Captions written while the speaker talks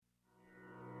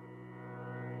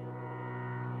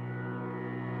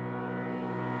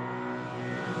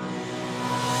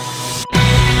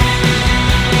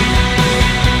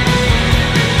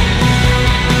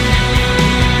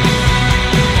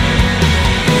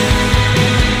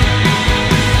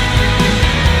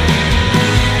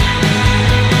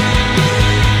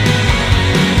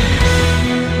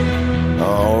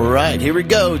Here we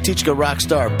go, Teaching a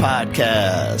Rockstar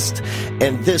podcast.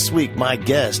 And this week, my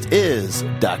guest is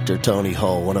Dr. Tony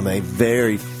Hull, one of my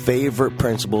very favorite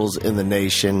principals in the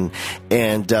nation.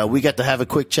 And we got to have a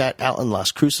quick chat out in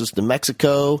Las Cruces, New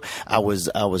Mexico. I was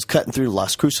cutting through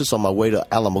Las Cruces on my way to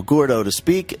Alamogordo to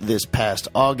speak this past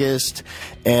August.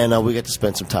 And we got to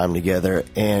spend some time together.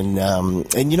 And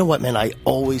you know what, man, I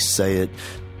always say it,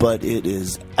 but it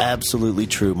is absolutely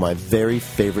true. My very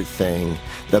favorite thing,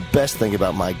 the best thing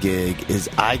about my gig is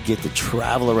I get to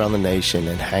travel around the nation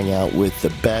and hang out with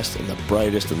the best and the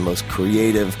brightest and the most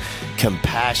creative,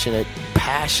 compassionate,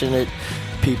 passionate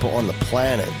people on the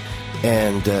planet.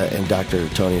 And Dr.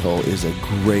 Tony Hull is a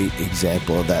great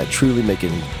example of that, truly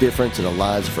making a difference in the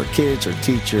lives of her kids, her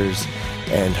teachers,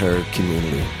 and her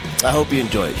community. I hope you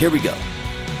enjoy it. Here we go. All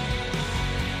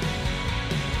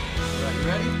right, you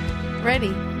ready?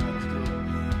 Ready.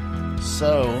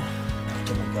 So,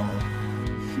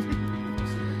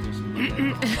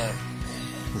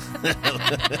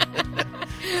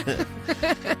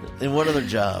 in what other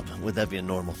job would that be a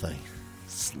normal thing?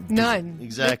 None.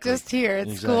 Exactly. Just here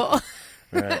at school.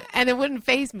 Right. And it wouldn't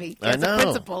faze me as a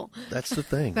principal. That's the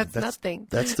thing. That's nothing.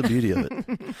 That's the beauty of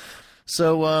it.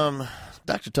 So,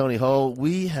 Dr. Tony Hull,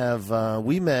 we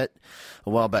met a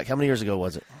while back. How many years ago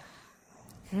was it?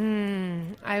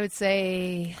 I would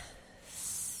say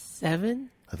 7.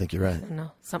 I think you're right.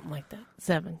 No, something like that.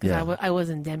 7, because Yeah. I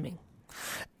was in Deming.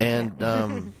 And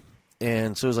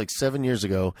and so it was like 7 years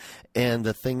ago. And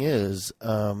the thing is,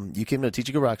 you came to a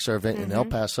Teaching a Rockstar event in El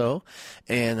Paso,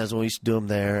 and that's when we used to do them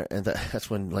there. And that's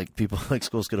when like people like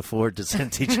schools could afford to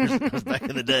send teachers. It was back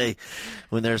in the day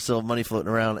when there's still money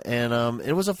floating around. And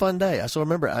it was a fun day. I still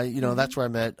remember. That's where I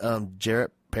met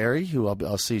Jarrett Perry, who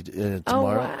I'll see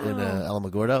tomorrow in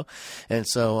Alamogordo. And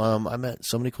so I met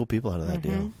so many cool people out of that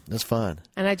deal. It's fun.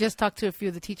 And I just talked to a few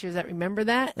of the teachers that remember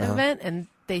that event, and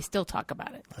they still talk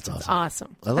about it. That's awesome. It's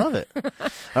awesome. I love it.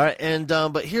 All right, and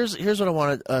but here's what I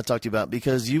want to talk to you about,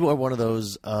 because you are one of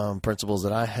those principals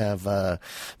that I have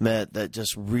met that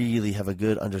just really have a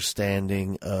good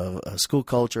understanding of school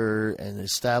culture and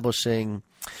establishing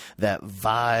that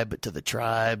vibe to the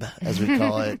tribe, as we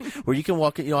call it, where you can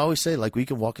walk in. I always say, like, we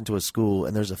can walk into a school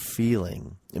and there's a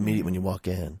feeling immediately when you walk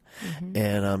in.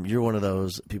 And you're one of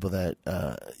those people that,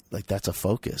 like, that's a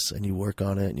focus, and you work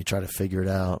on it and you try to figure it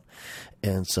out.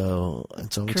 And so I'm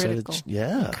excited. Critical.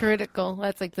 Yeah. Critical.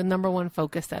 That's like the number one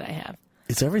focus that I have.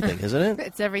 It's everything, isn't it?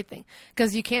 It's everything.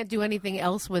 Because you can't do anything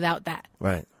else without that.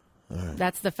 Right. All right.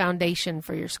 That's the foundation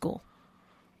for your school.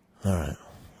 All right.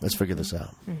 Let's figure this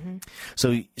out.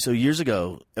 So years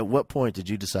ago, at what point did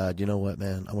you decide, you know what,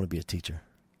 man, I want to be a teacher?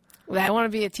 I want to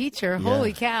be a teacher. Yeah.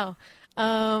 Holy cow.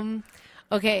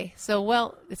 Okay,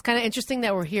 so, it's kind of interesting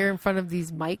that we're here in front of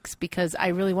these mics, because I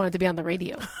really wanted to be on the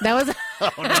radio. That was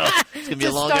Oh, no. It's going to be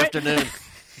a long afternoon.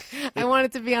 I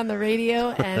wanted to be on the radio,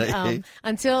 and Right.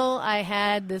 until I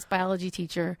had this biology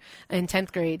teacher in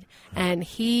 10th grade, and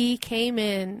he came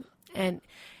in, and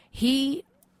we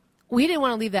didn't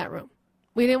want to leave that room.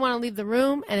 We didn't want to leave the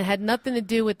room, and it had nothing to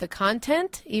do with the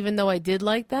content, even though I did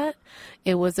like that.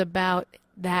 It was about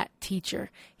that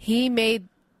teacher. He made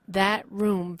that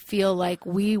room feel like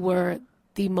we were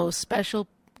the most special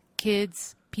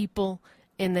kids, people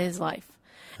in his life.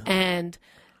 And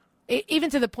even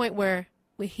to the point where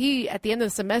at the end of the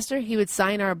semester, he would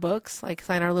sign our books, like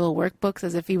sign our little workbooks,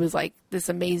 as if he was like this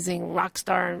amazing rock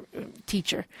star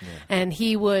teacher. Yeah. And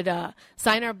he would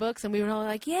sign our books, and we were all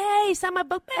like, yay, he signed my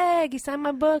book bag. He signed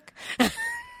my book. That's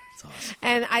awesome.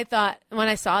 And I thought, when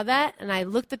I saw that and I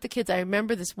looked at the kids, I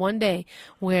remember this one day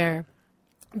where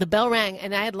the bell rang,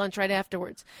 and I had lunch right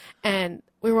afterwards. And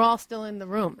we were all still in the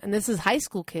room. And this is high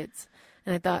school kids.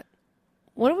 And I thought,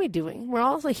 what are we doing? We're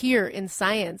also here in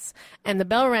science, and the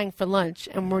bell rang for lunch,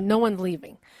 and no one's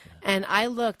leaving. And I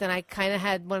looked, and I kind of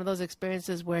had one of those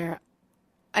experiences where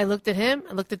I looked at him,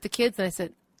 I looked at the kids, and I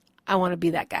said, I want to be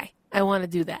that guy. I want to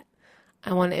do that.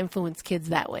 I want to influence kids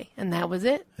that way. And that was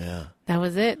it. Yeah. That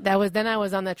was it. Then I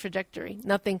was on that trajectory.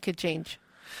 Nothing could change.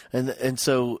 And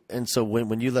so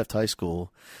when you left high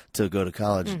school to go to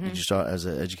college, did you start as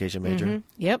an education major?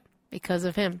 Yep. Because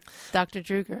of him, Dr.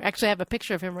 Druger. Actually, I have a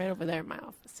picture of him right over there in my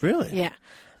office. Really? Yeah.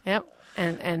 Yep.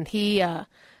 And he, I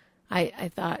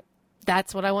thought,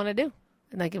 that's what I want to do.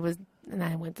 And and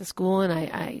I went to school, and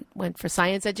I went for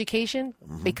science education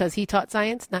because he taught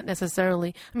science, not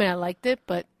necessarily. I mean, I liked it,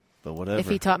 but whatever. If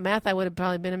he taught math, I would have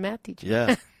probably been a math teacher.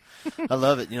 Yeah. I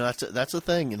love it. That's the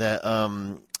thing that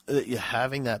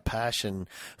having that passion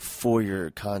for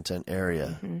your content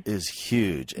area is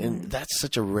huge, and that's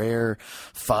such a rare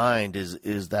find.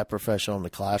 Is that professional in the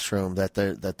classroom that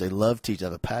they love teaching,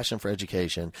 have a passion for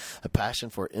education, a passion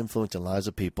for influencing lives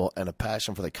of people, and a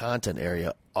passion for the content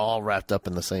area, all wrapped up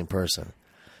in the same person.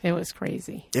 It was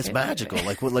crazy. It's magical.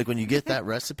 Like when you get that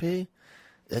recipe,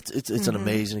 it's an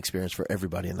amazing experience for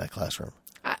everybody in that classroom.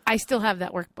 I still have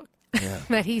that workbook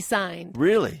that he signed.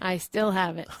 Really? I still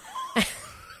have it.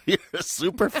 You're a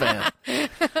super fan.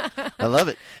 I love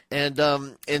it.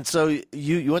 And so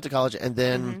you went to college, and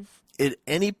then at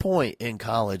any point in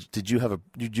college, did you have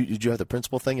the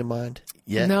principal thing in mind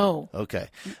yet? No. Okay.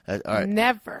 All right.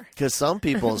 Never. Because some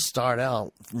people start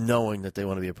out knowing that they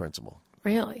want to be a principal.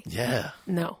 Really? Yeah.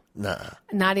 No. Nah.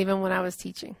 Not even when I was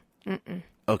teaching. Mm-mm.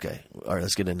 Okay. All right.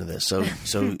 Let's get into this. So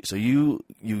you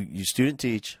student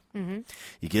teach. You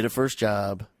get a first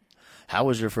job. How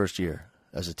was your first year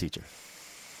as a teacher?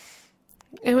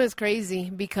 It was crazy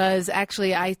because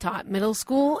actually I taught middle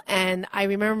school, and I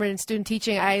remember in student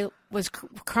teaching I was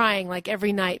crying like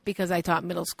every night because I taught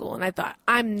middle school, and I thought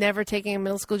I'm never taking a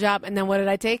middle school job. And then what did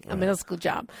I take? A middle school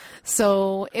job.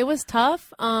 So it was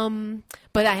tough,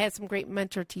 but I had some great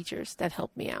mentor teachers that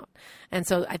helped me out, and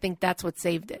so I think that's what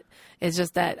saved it. It's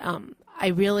just that I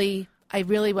really I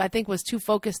think was too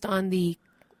focused on the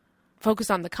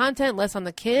content, less on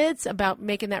the kids, about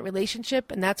making that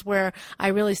relationship. And that's where I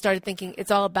really started thinking it's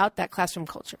all about that classroom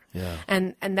culture. Yeah.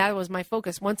 And that was my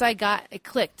focus. Once I got it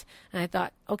clicked, and I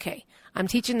thought, okay, I'm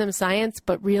teaching them science,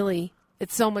 but really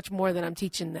it's so much more than I'm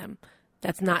teaching them.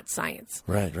 That's not science.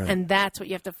 Right. And that's what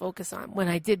you have to focus on. When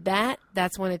I did that,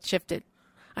 that's when it shifted.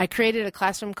 I created a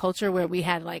classroom culture where we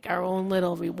had like our own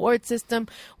little reward system.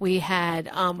 We had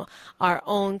our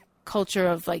own culture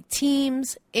of like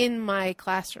teams in my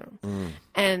classroom.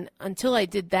 And until I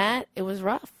did that, it was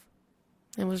rough.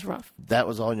 It was rough. That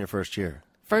was all in your first year?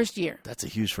 First year. That's a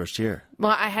huge first year.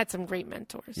 Well, I had some great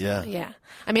mentors. Yeah.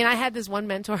 I mean, I had this one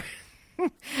mentor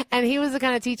and he was the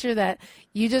kind of teacher that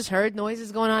you just heard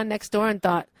noises going on next door and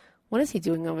thought, what is he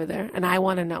doing over there? And I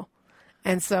want to know.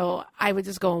 And so I would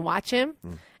just go and watch him.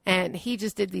 And he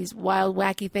just did these wild,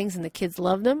 wacky things, and the kids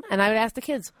loved him. And I would ask the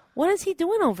kids, what is he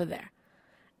doing over there?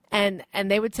 And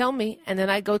they would tell me, and then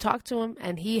I'd go talk to him,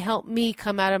 and he helped me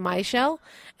come out of my shell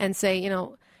and say,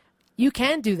 you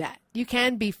can do that. You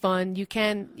can be fun. You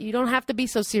don't have to be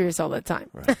so serious all the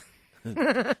time.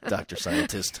 Right. Dr.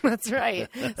 Scientist. That's right.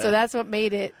 So that's what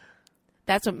made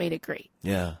it great.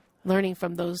 Yeah. Learning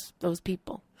from those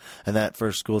people. And that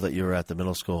first school that you were at, the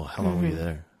middle school, how long were you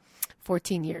there?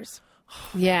 14 years.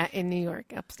 Yeah, in New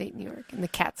York, upstate New York, in the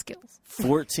Catskills.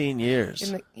 14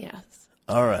 years. Yes.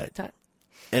 All right.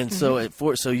 And so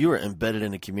so you were embedded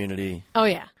in the community. Oh,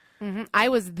 yeah. I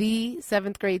was the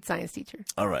 7th grade science teacher.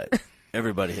 All right.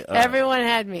 Everybody. Everyone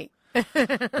had me. All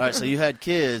right. So you had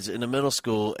kids in the middle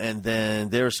school, and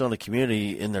then they were still in the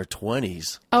community in their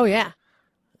 20s. Oh, yeah.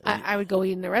 I would go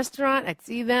eat in a restaurant. I'd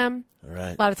see them. All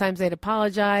right. A lot of times they'd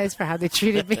apologize for how they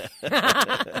treated me.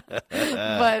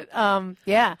 But,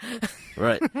 yeah.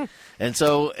 Right. And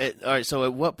so, all right. So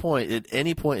at what point, at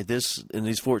any point in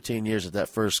these 14 years at that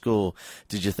first school,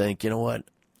 did you think, you know what,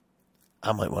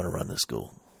 I might want to run this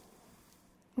school?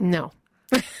 No,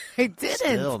 I didn't.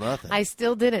 Still nothing. I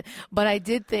still didn't. But I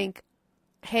did think,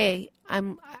 hey,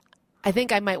 I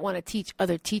think I might want to teach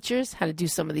other teachers how to do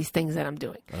some of these things that I'm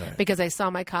doing, because I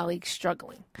saw my colleagues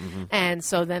struggling. And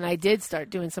so then I did start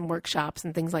doing some workshops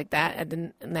and things like that at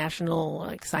the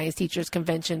National Science Teachers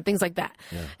Convention, things like that,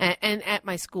 and at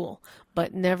my school.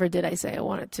 But never did I say I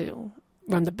wanted to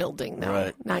run the building.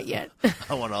 No, not yet.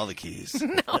 I want all the keys.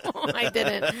 No, I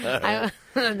didn't.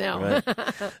 No.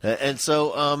 Right. And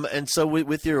so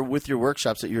with your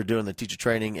workshops that you were doing, the teacher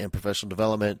training and professional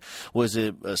development, was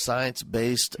it a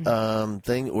science-based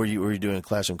thing, or were you doing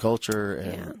classroom culture?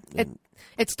 And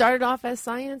it started off as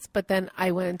science, but then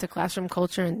I went into classroom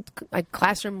culture and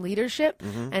classroom leadership,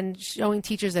 and showing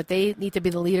teachers that they need to be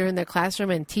the leader in their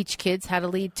classroom and teach kids how to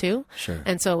lead too. Sure.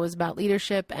 And so it was about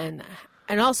leadership and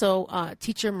also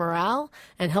teacher morale,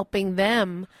 and helping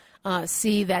them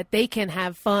see that they can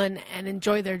have fun and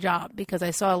enjoy their job, because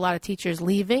I saw a lot of teachers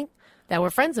leaving that were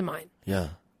friends of mine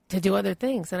to do other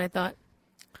things. And I thought,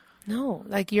 no,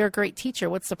 you're a great teacher.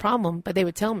 What's the problem? But they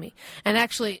would tell me. And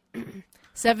actually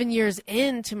 7 years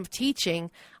into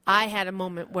teaching, I had a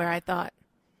moment where I thought,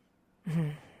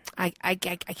 I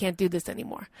can't do this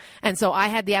anymore. And so I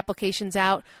had the applications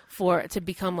out to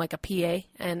become like a PA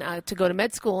and to go to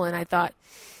med school. And I thought,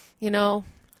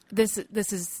 this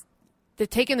is they're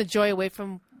taking the joy away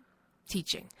from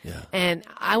teaching. Yeah. And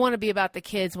I want to be about the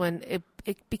kids when it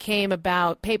became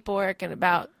about paperwork and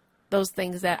about those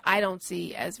things that I don't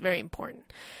see as very important.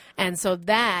 And so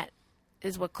that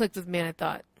is what clicked with me. And I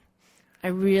thought, I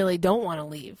really don't want to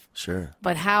leave. Sure.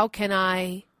 But how can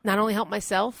I not only help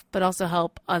myself, but also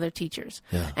help other teachers?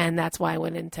 Yeah. And that's why I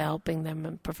went into helping them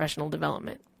in professional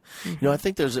development. I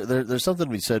think there's something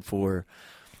to be said for,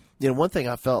 one thing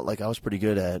I felt like I was pretty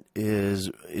good at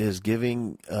is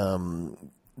giving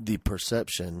the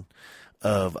perception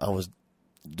of I was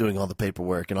doing all the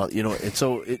paperwork and all, and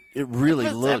so it really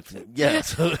looked,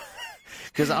 so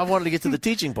because I wanted to get to the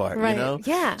teaching part, Right.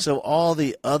 Yeah. So all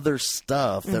the other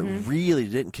stuff that really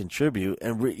didn't contribute,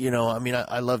 and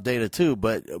I love data too,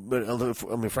 but if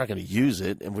we're not going to use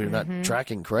it and we're not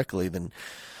tracking correctly, then.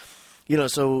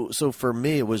 So for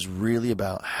me, it was really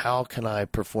about how can I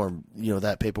perform,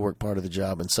 that paperwork part of the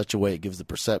job in such a way it gives the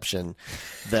perception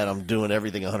that I'm doing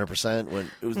everything 100%.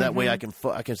 When it was that way, I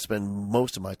can spend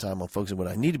most of my time on focusing on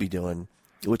what I need to be doing,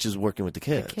 which is working with the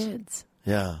kids.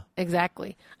 Yeah,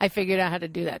 exactly. I figured out how to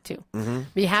do that too.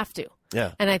 You have to.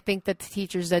 Yeah. And I think that the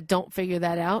teachers that don't figure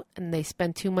that out and they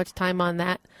spend too much time on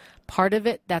that part of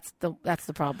it, that's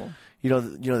the problem.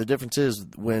 The difference is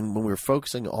when we're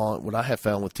focusing on what I have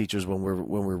found with teachers when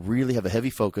we really have a heavy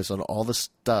focus on all the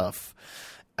stuff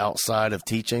outside of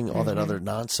teaching, all that other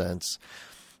nonsense.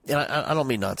 And I don't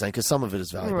mean nonsense because some of it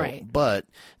is valuable, right. But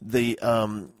the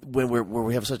when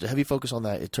we have such a heavy focus on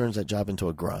that, it turns that job into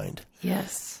a grind.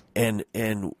 Yes. And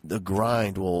the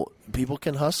grind people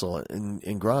can hustle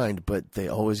and grind, but they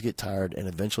always get tired and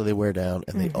eventually they wear down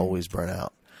and they always burn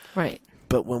out. Right.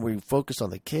 But when we focus on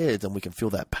the kids and we can feel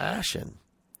that passion,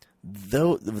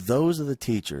 those are the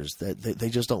teachers that they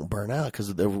just don't burn out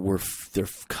because they're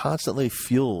constantly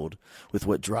fueled with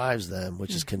what drives them,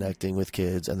 which is connecting with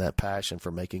kids and that passion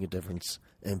for making a difference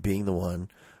and being the one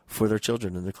for their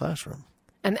children in the classroom.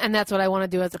 And that's what I want to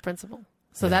do as a principal.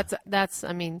 So that's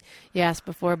you asked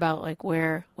before about like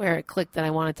where it clicked that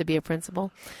I wanted to be a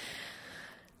principal.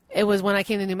 It was when I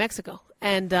came to New Mexico.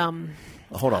 And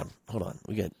hold on.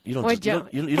 You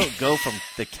don't go from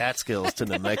the Catskills to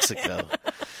New Mexico.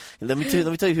 Let me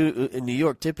tell you who in New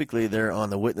York typically they're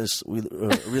on the witness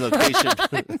relocation.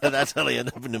 That's how they end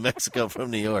up in New Mexico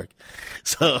from New York.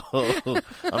 So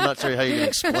I'm not sure how you can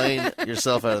explain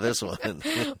yourself out of this one.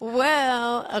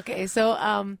 Well, okay. So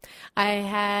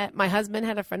my husband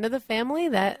had a friend of the family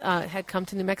that had come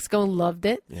to New Mexico and loved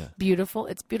it. Yeah. Beautiful.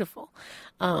 It's beautiful.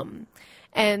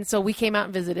 And so we came out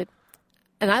and visited.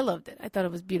 And I loved it. I thought it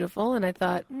was beautiful. And I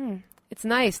thought, it's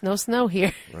nice. No snow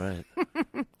here. Right.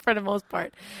 For the most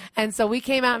part. And so we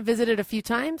came out and visited a few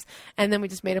times. And then we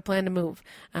just made a plan to move.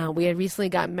 We had recently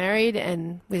gotten married.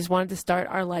 And we just wanted to start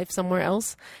our life somewhere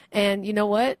else. And you know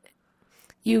what?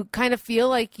 You kind of feel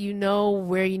like you know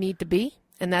where you need to be.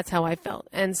 And that's how I felt.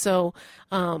 And so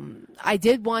I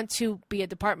did want to be a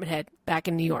department head back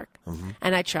in New York.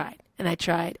 And I tried. And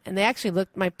they actually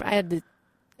I had the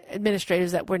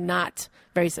administrators that were not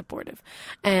very supportive.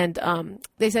 And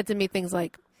they said to me things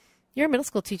like, you're a middle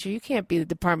school teacher. You can't be the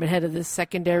department head of this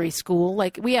secondary school.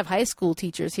 Like, we have high school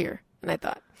teachers here. And I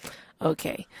thought,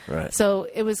 okay. Right. So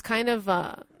it was kind of,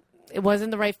 it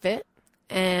wasn't the right fit.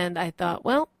 And I thought,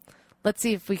 well, let's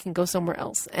see if we can go somewhere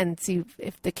else and see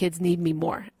if the kids need me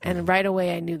more. And right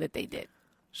away I knew that they did.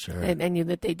 Sure. And I knew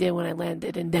that they did when I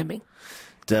landed in Deming.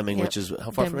 Yep. Which is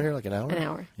how far from here? Like an hour? An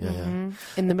hour. Yeah.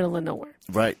 In the middle of nowhere.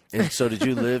 Right. And so did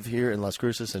you live here in Las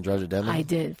Cruces and drive to Deming? I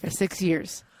did for 6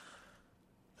 years.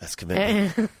 That's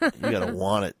commitment. You got to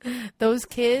want it. Those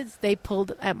kids, they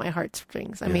pulled at my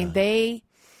heartstrings. I mean,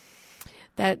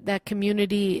 that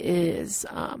community is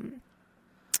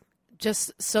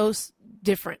just so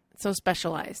different, so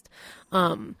specialized,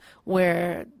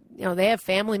 where they have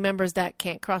family members that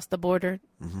can't cross the border,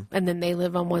 and then they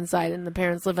live on one side and the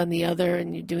parents live on the other,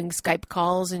 and you're doing Skype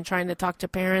calls and trying to talk to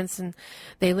parents, and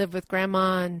they live with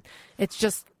grandma, and it's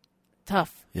just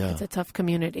tough. Yeah. It's a tough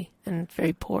community and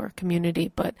very poor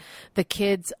community, but the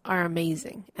kids are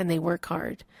amazing and they work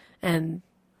hard and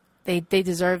they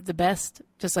deserve the best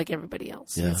just like everybody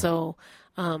else. Yeah. And so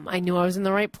I knew I was in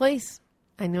the right place.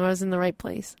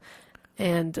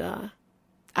 And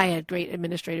I had great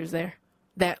administrators there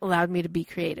that allowed me to be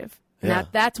creative. Yeah.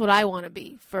 That's what I want to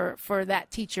be for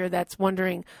that teacher that's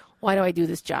wondering, why do I do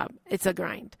this job? It's a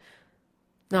grind.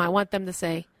 No, I want them to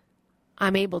say,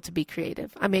 I'm able to be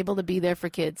creative. I'm able to be there for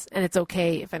kids. And it's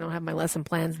okay if I don't have my lesson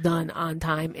plans done on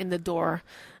time in the door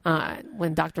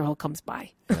when Dr. Hull comes by.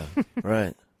 Yeah,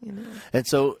 right. And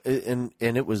so, and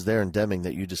it was there in Deming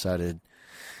that you decided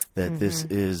that this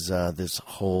is this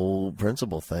whole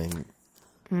principal thing.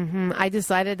 I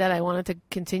decided that I wanted to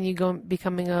continue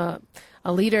becoming a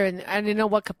leader, and I didn't know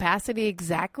what capacity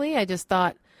exactly. I just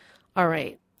thought, all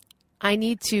right, I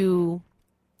need to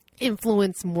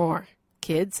influence more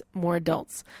kids, more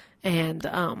adults. And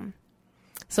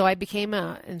so I became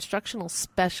an instructional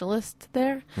specialist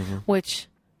there, which,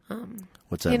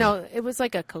 What's that? you know, it was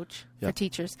like a coach for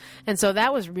teachers. And so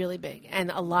that was really big.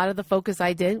 And a lot of the focus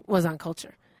I did was on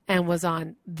culture and was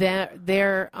on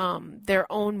their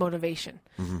own motivation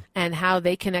and how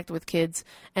they connect with kids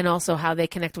and also how they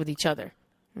connect with each other.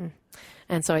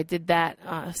 And so I did that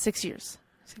 6 years.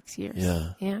 6 years. Yeah.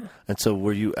 Yeah. And so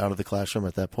were you out of the classroom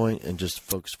at that point and just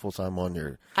focused full time on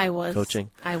your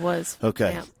coaching? I was.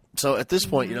 Okay. Yeah. So at this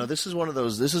point, you know, this is one of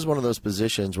those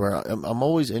positions where I'm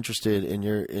always interested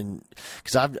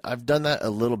because I've done that a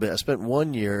little bit. I spent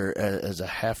 1 year as a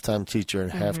halftime teacher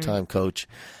and halftime coach.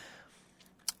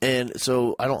 And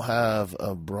so I don't have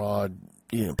a broad,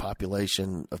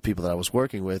 population of people that I was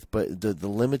working with, but the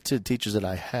limited teachers that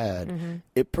I had,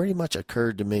 it pretty much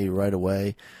occurred to me right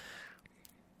away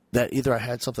that either I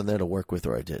had something there to work with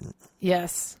or I didn't.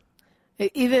 Yes.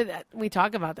 Either that, we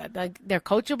talk about that. Like they're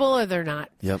coachable or they're not.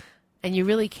 Yep. And you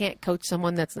really can't coach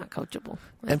someone that's not coachable.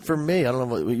 And for me, I don't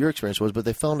know what your experience was, but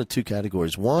they fell into two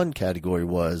categories. One category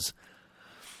was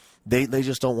they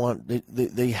just don't want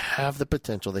they have the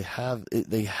potential, they have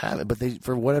it, but they,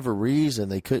 for whatever reason,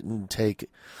 they couldn't take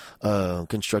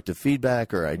constructive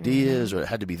feedback or ideas, or it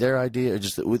had to be their idea, or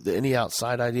just with any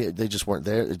outside idea, they just weren't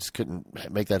there. They just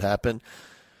couldn't make that happen.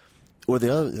 Or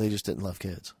the other, they just didn't love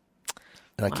kids,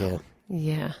 and I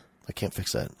can't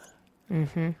fix that.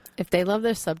 If they love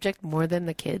their subject more than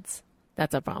the kids,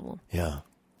 that's a problem. Yeah.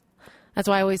 That's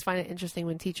why I always find it interesting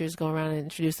when teachers go around and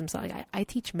introduce themselves. Like, I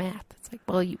teach math. It's like,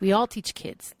 well, we all teach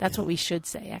kids. That's what we should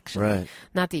say, actually. Right.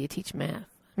 Not that you teach math.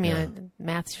 I mean,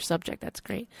 math's your subject. That's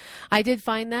great. I did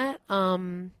find that.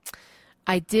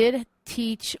 I did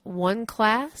teach one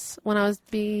class when I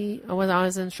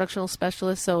was an instructional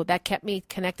specialist, so that kept me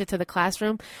connected to the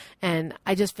classroom, and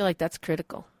I just feel like that's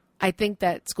critical. I think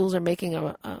that schools are making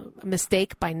a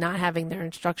mistake by not having their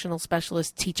instructional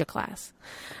specialists teach a class.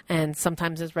 And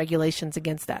sometimes there's regulations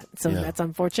against that. So that's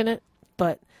unfortunate,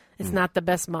 but it's not the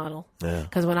best model.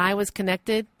 Because when I was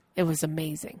connected, it was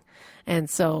amazing. And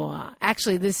so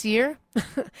actually this year,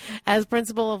 as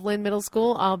principal of Lynn Middle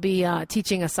School, I'll be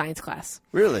teaching a science class.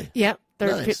 Really? Yep,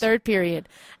 Nice. third period.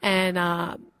 And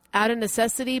out of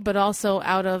necessity, but also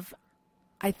out of,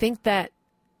 I think that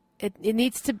they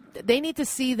need to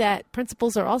see that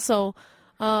principals are also,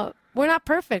 we're not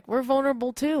perfect. We're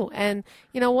vulnerable too. And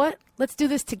you know what? Let's do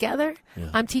this together. Yeah.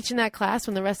 I'm teaching that class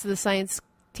when the rest of the science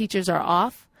teachers are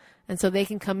off. And so they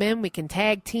can come in, we can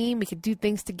tag team, we can do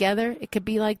things together. It could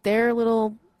be like their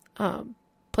little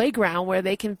playground where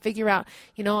they can figure out,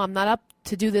 I'm not up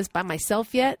to do this by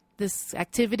myself yet, this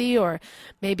activity, or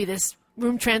maybe this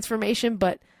room transformation,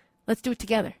 but let's do it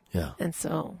together. Yeah. And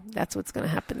so that's what's going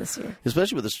to happen this year.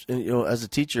 Especially with this, as a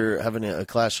teacher, having a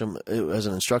classroom as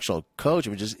an instructional coach,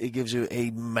 it gives you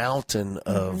a mountain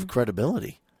of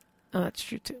credibility. Oh, that's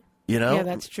true too. Yeah,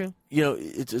 that's true.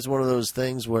 It's one of those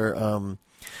things where,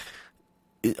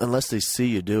 unless they see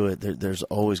you do it, there's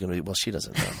always going to be, well, she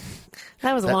doesn't know.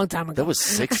 That was a long time ago. That was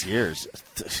 6 years.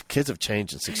 Kids have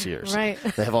changed in 6 years. Right.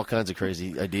 They have all kinds of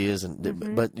crazy ideas,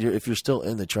 but if you're still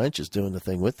in the trenches doing the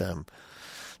thing with them,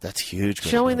 that's huge.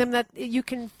 Showing them that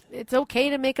it's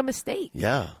okay to make a mistake.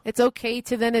 Yeah. It's okay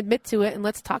to then admit to it and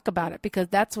let's talk about it, because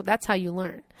that's how you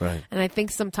learn. Right. And I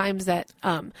think sometimes that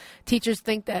teachers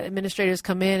think that administrators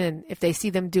come in and if they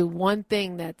see them do one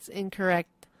thing that's incorrect,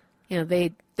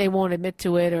 they won't admit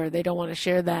to it or they don't want to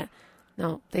share that.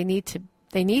 No, they need to.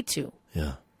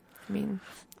 Yeah. I mean.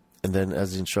 And then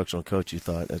as the instructional coach, you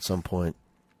thought at some point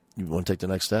you want to take the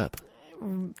next step.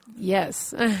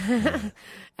 Yes.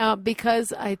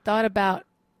 Because I thought about,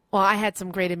 I had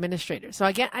some great administrators. So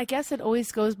I guess it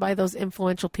always goes by those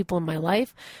influential people in my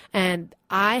life. And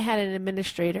I had an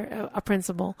administrator, a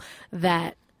principal,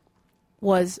 that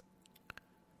was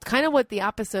kind of what the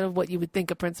opposite of what you would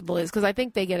think a principal is, because I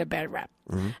think they get a bad rep.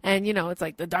 And, it's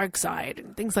like the dark side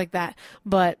and things like that.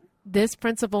 But this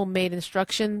principal made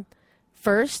instruction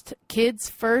first, kids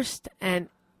first, and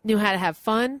knew how to have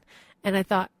fun. And I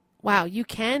thought, wow, you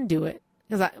can do it.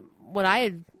 Because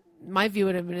my view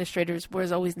of administrators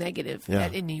was always negative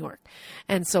in New York.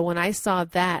 And so when I saw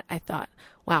that, I thought,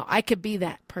 wow, I could be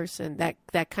that person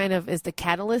that kind of is the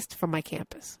catalyst for my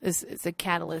campus. Is a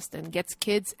catalyst and gets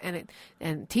kids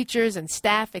and teachers and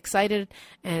staff excited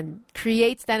and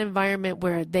creates that environment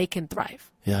where they can thrive.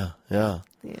 Yeah.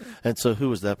 And so who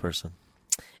was that person?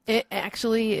 It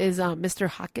actually is Mr.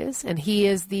 Hawkes, and he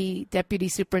is the deputy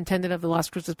superintendent of the Las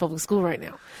Cruces Public School right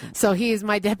now. So he is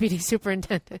my deputy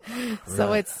superintendent.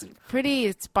 So it's pretty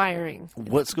inspiring.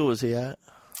 What school was he at?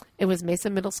 It was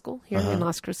Mesa Middle School here in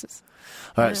Las Cruces.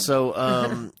 All right, so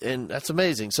and that's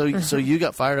amazing. So you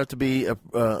got fired up to be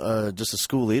just a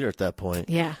school leader at that point.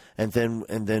 Yeah. And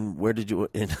then where did you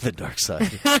into the dark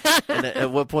side? And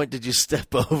at what point did you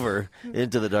step over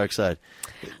into the dark side?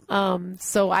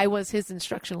 So I was his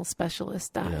instructional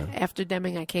specialist. After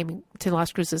Deming, I came to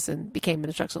Las Cruces and became an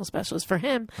instructional specialist for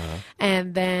him,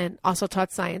 and then also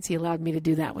taught science. He allowed me to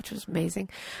do that, which was amazing.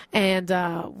 And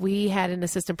we had an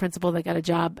assistant principal that got a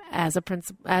job as an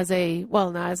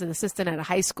assistant at a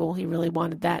high school. He really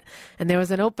wanted that, and there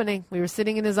was an opening. We were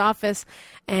sitting in his office,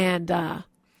 and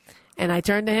I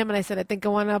turned to him and I said, I think I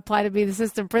want to apply to be the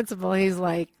assistant principal. He's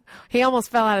like, he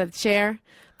almost fell out of the chair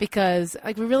because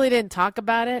we really didn't talk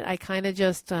about it. I kind of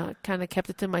just kept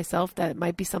it to myself that it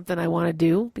might be something I want to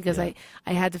do because I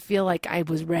had to feel like I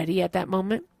was ready at that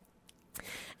moment.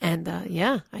 And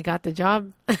I got the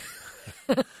job.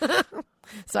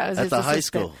 So I was at his the assistant. high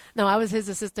school. No, I was his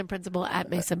assistant principal at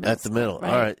Mesa Middle. At the middle.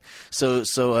 Right. All right.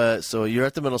 So you're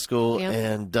at the middle school, Yep.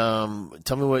 and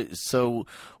tell me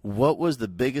what was the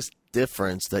biggest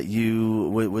difference that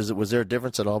was there a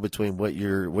difference at all between what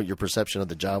your perception of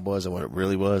the job was and what it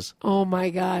really was? Oh my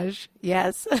gosh.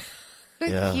 Yes.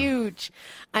 Yeah. Huge.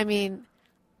 I mean,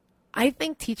 I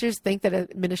think teachers think that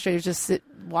administrators just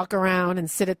walk around and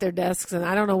sit at their desks, and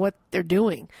I don't know what they're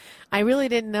doing. I really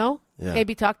didn't know. Yeah.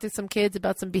 Maybe talk to some kids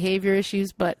about some behavior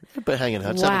issues, but Hanging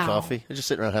out, just having coffee, just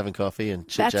sitting around having coffee and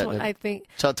chit chatting. That's what I think.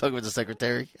 Talking with the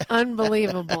secretary.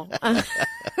 Unbelievable.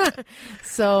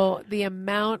 So the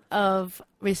amount of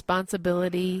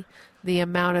responsibility, the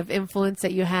amount of influence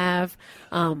that you have,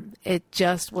 it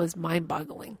just was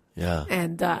mind-boggling. Yeah.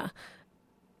 And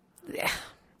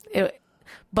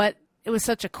but it was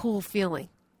such a cool feeling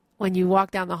when you walk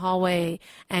down the hallway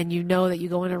and you know that you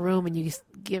go in a room and you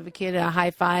give a kid a high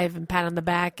five and pat on the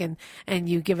back and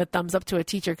you give a thumbs up to a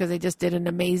teacher because they just did an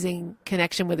amazing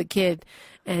connection with a kid,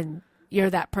 and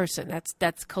you're that person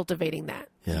that's cultivating that.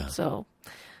 Yeah. So,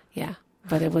 yeah,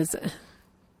 but it was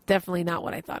definitely not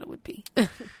what I thought it would be.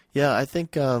 Yeah, I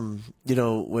think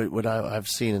what I've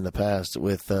seen in the past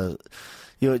with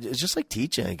it's just like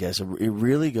teaching. I guess it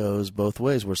really goes both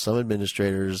ways. Where some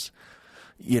administrators,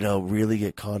 really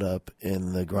get caught up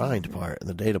in the grind part and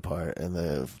the data part and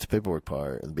the paperwork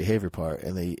part and the behavior part,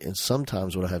 and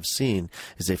sometimes what I have seen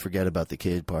is they forget about the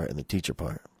kid part and the teacher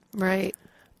part. Right.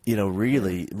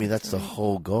 Really, I mean, that's the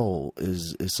whole goal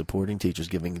is supporting teachers,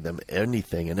 giving them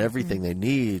anything and everything they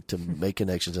need to make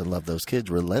connections and love those kids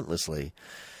relentlessly.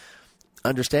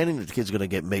 Understanding that the kid's going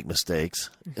to make mistakes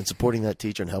and supporting that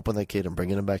teacher and helping that kid and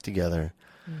bringing them back together.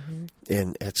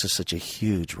 And it's just such a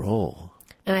huge role.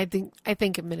 And I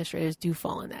think administrators do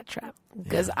fall in that trap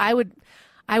because I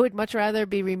would much rather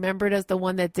be remembered as the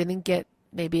one that didn't get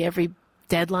maybe every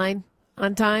deadline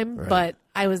on time, Right. but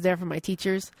I was there for my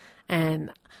teachers.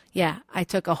 And I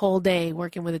took a whole day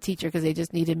working with a teacher because they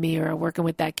just needed me, or working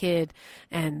with that kid,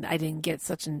 and I didn't get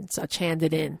such and such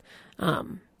handed in.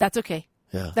 That's okay.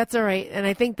 Yeah. That's all right. And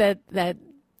I think that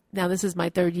now this is my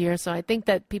third year, so I think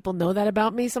that people know that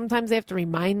about me. Sometimes they have to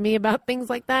remind me about things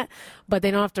like that, but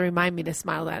they don't have to remind me to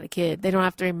smile at a kid. They don't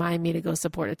have to remind me to go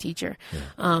support a teacher.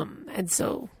 Yeah. And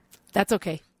so that's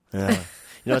okay. Yeah.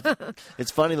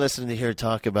 It's funny listening to hear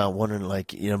talk about wondering,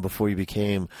 before you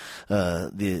became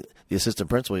the assistant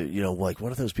principal, what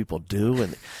do those people do?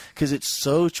 And because it's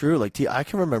so true. I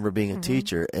can remember being a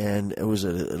teacher, and it was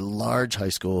a large high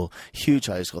school, huge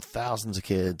high school, thousands of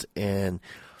kids, and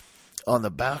on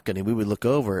the balcony, we would look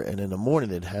over, and in the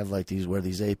morning they'd have these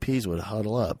APs would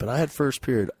huddle up, and I had first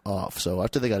period off. So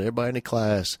after they got everybody into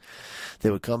class,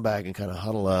 they would come back and kind of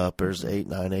huddle up. There's 8,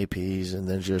 9 APs, and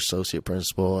there's your associate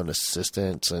principal and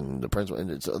assistants and the principal,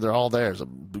 and they're all there. There's a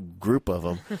group of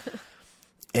them,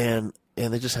 and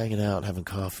they're just hanging out, having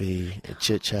coffee, and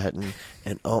chit chatting,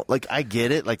 and I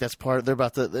get it. That's part of. They're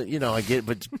about to, I get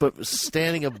it, but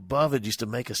standing above it used to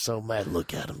make us so mad.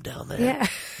 Look at them down there,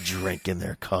 drinking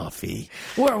their coffee.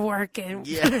 We're working.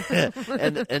 Yeah,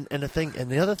 and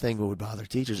the other thing that would bother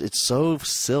teachers, it's so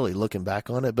silly looking back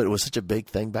on it, but it was such a big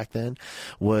thing back then.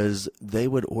 Was they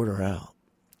would order out.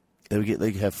 They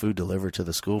could have food delivered to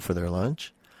the school for their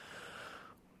lunch.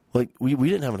 We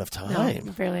didn't have enough time. No, we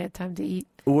barely had time to eat.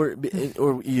 Or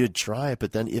you'd try it,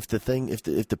 but then if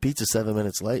the pizza's 7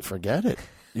 minutes late, forget it.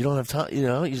 You don't have time.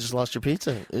 You just lost your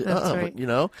pizza. That's right.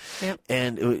 Yep.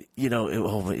 And it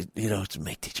to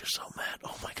make teachers so mad.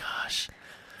 Oh my gosh.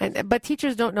 But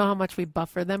teachers don't know how much we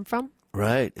buffer them from.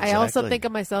 Right. Exactly. I also think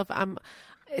of myself.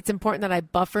 It's important that I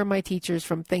buffer my teachers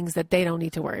from things that they don't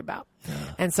need to worry about.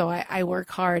 Yeah. And so I work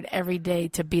hard every day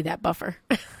to be that buffer.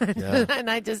 Yeah.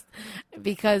 And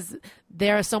because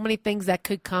there are so many things that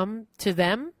could come to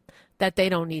them that they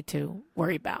don't need to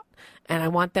worry about. And I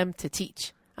want them to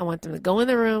teach. I want them to go in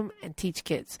the room and teach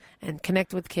kids and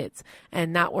connect with kids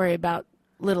and not worry about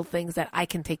little things that I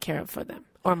can take care of for them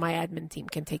or my admin team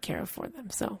can take care of for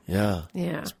them. So, Yeah.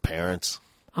 yeah. It's parents.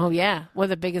 Oh, yeah. We're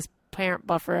the biggest parent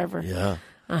buffer ever. Yeah.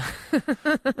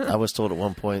 I was told at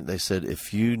one point, they said,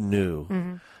 if you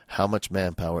knew how much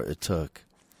manpower it took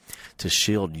to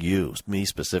shield you, me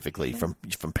specifically, from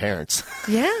parents.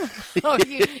 Yeah. Oh,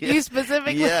 you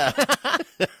specifically? Yeah.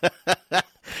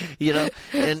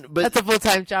 But That's a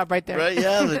full-time job right there. right,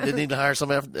 yeah, they need to hire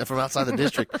someone from outside the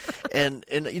district, and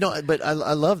but I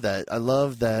love that. I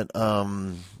love that.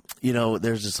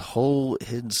 There's this whole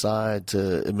hidden side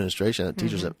to administration that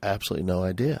teachers have absolutely no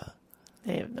idea.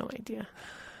 They have no idea.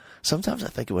 Sometimes I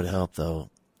think it would help though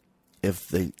if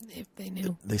they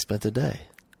knew. they spent a day.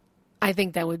 I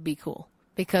think that would be cool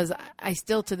because I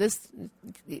still to this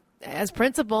as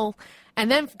principal, and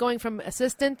then going from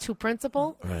assistant to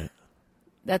principal. Right.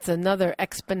 That's another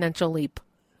exponential leap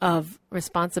of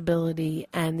responsibility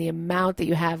and the amount that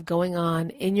you have going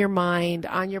on in your mind,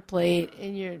 on your plate,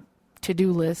 in your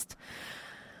to-do list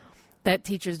that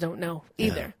teachers don't know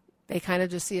either. Yeah. They kind of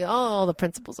just see, all the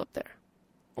principals up there.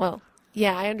 Well,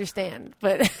 yeah, I understand.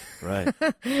 But Right.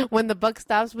 when the buck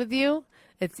stops with you,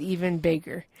 it's even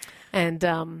bigger.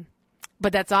 And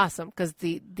but that's awesome because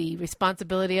the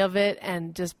responsibility of it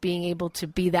and just being able to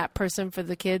be that person for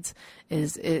the kids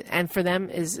is and for them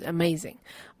is amazing.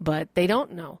 But they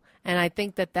don't know, and I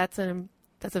think that's a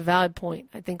valid point.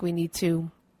 I think we need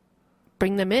to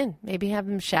bring them in, maybe have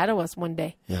them shadow us one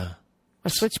day, Yeah. or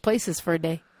switch places for a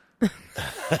day.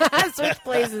 Switch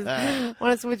places.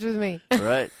 Want to switch with me?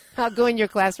 Right. I'll go in your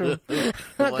classroom.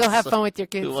 I'll go have fun with your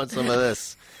kids. Who wants some of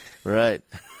this? Right.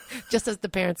 Just as the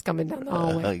parents coming down the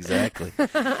hallway. Exactly.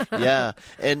 Yeah.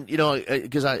 And,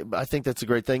 because I think that's a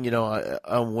great thing.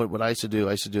 What I used to do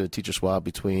a teacher swap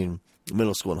between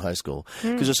middle school and high school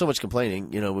because there's so much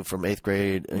complaining, from 8th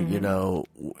grade,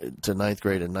 to 9th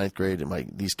grade and 9th grade.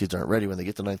 And these kids aren't ready when they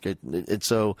get to 9th grade. And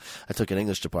so I took an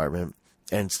English department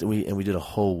and we did a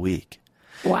whole week.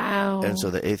 Wow. And so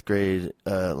the 8th grade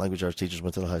language arts teachers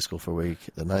went to the high school for a week.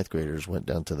 The 9th graders went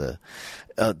down to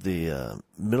the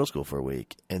middle school for a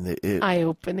week. And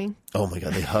eye-opening. Oh, my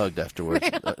God. They hugged afterwards,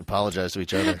 apologized to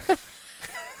each other.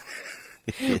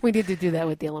 We need to do that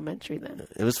with the elementary then.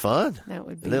 It was fun. That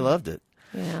would be. They loved it.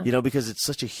 Yeah. Because it's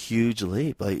such a huge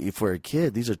leap. Like for a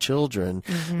kid, these are children.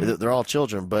 They're all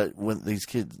children, but when these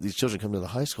children come to the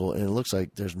high school, and it looks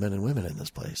like there's men and women in this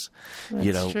place.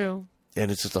 That's true. And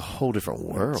it's just a whole different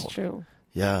world. That's true.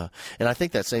 Yeah. And I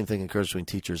think that same thing occurs between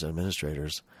teachers and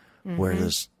administrators, where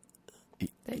there's.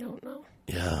 They don't know.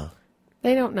 Yeah.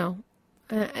 They don't know.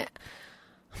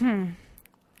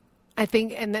 I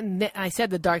think, and then I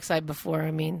said the dark side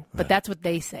before, but that's what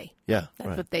they say. Yeah.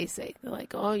 That's what they say. They're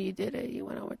like, oh, you did it. You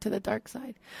went over to the dark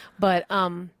side. But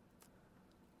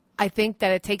I think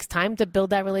that it takes time to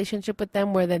build that relationship with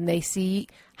them where then they see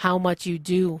how much you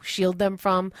do shield them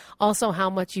from, also how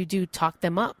much you do talk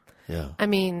them up. Yeah.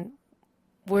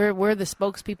 We're the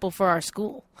spokespeople for our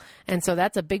school. And so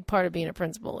that's a big part of being a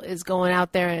principal is going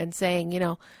out there and saying,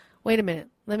 wait a minute,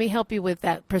 let me help you with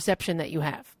that perception that you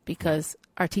have because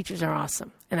our teachers are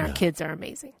awesome and our kids are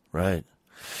amazing. Right.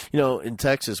 In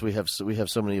Texas, we have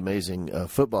so many amazing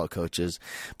football coaches,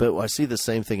 but I see the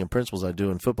same thing in principals I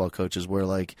do in football coaches where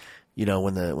when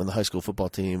the high school football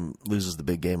team loses the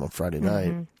big game on Friday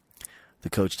night, the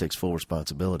coach takes full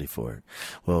responsibility for it.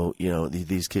 Well,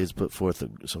 these kids put forth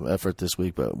some effort this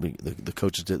week, but the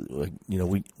coaches did.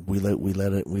 We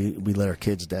let our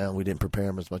kids down. We didn't prepare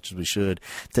them as much as we should.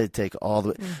 They take all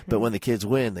the, but when the kids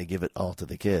win, they give it all to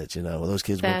the kids. Those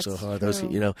kids work so hard.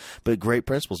 True. But great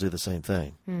principals do the same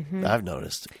thing. I've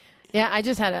noticed. Yeah, I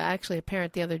just had actually a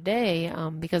parent the other day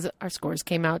because our scores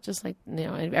came out just like,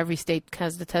 every state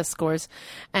has the test scores.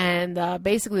 And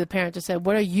basically the parent just said,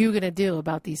 what are you going to do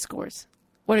about these scores?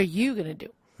 What are you going to do?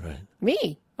 Right.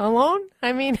 Me? Alone?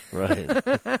 Right.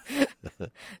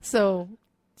 So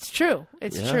it's true.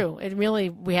 It's true. It really,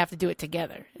 we have to do it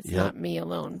together. It's not me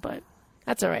alone, but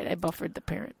that's all right. I buffered the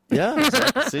parent. Yeah.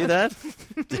 See that?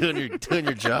 doing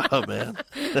your job, man.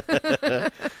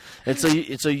 And so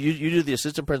you do the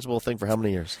assistant principal thing for how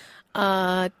many years? 2.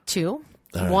 All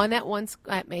right. One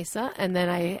at Mesa, and then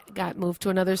I got moved to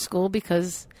another school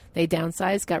because they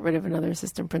downsized, got rid of another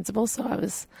assistant principal, so I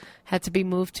had to be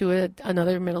moved to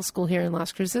another middle school here in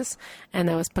Las Cruces, and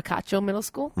that was Picacho Middle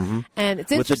School. And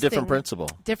it's interesting. With a different principal.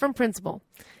 Different principal.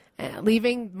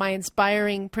 Leaving my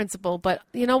inspiring principal, but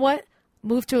you know what?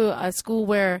 Moved to a school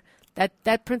where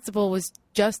that principal was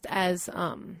just as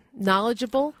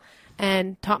knowledgeable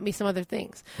and taught me some other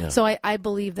things. Yeah. So I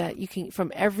believe that you can,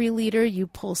 from every leader, you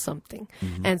pull something.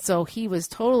 And so he was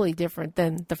totally different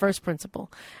than the first principal.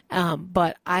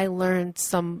 But I learned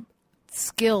some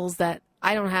skills that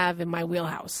I don't have in my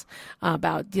wheelhouse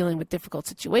about dealing with difficult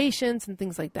situations and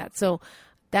things like that. So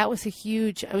that was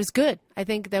it was good. I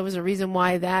think there was a reason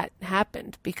why that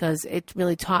happened, because it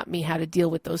really taught me how to deal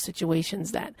with those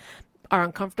situations that are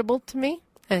uncomfortable to me.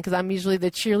 And because I'm usually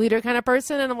the cheerleader kind of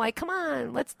person, and I'm like, come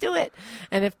on, let's do it.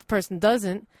 And if the person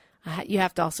doesn't, you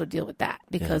have to also deal with that,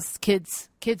 because kids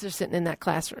are sitting in that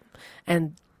classroom,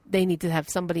 and they need to have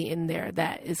somebody in there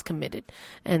that is committed.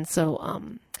 And so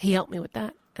he helped me with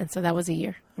that. And so that was a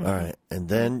year. All right. And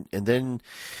then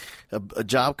a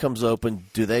job comes open.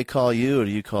 Do they call you, or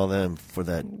do you call them for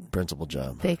that principal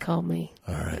job? They called me.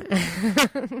 All right.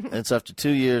 And so after 2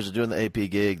 years of doing the AP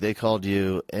gig, they called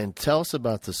you. And tell us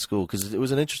about the school, because it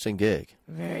was an interesting gig.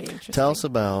 Very interesting. Tell us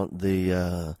about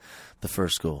the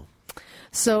first school.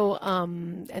 So,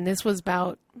 and this was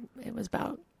about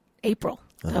April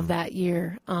of that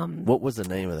year. What was the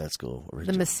name of that school The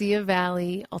originally? Mesilla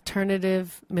Valley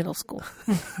Alternative Middle School.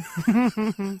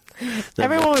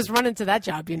 Everyone was running to that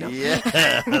job,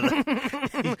 Yeah.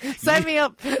 Sign me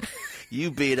up. You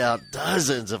beat out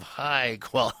dozens of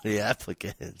high-quality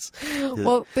applicants.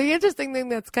 Well, the interesting thing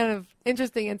that's kind of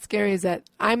interesting and scary is that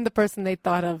I'm the person they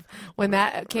thought of when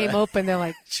that came open. They're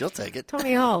like, She'll take it.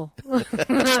 Tony Hall.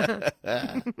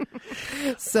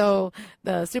 So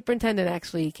the superintendent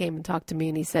actually came and talked to me,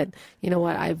 and he said, you know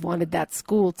what, I've wanted that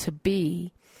school to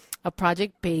be a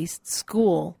project-based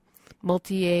school,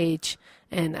 multi-age,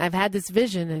 and I've had this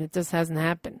vision, and it just hasn't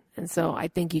happened. And so I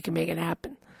think you can make it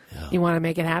happen. Yeah. You want to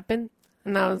make it happen?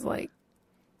 And I was like,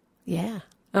 yeah,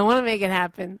 I want to make it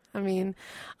happen. I mean,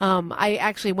 I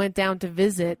actually went down to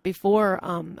visit before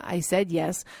I said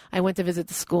yes. I went to visit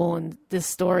the school, and this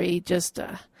story just,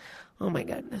 oh my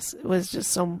goodness, it was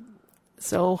just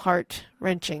so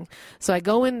heart-wrenching. So I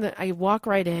go in, I walk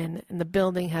right in, and the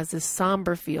building has this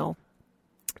somber feel.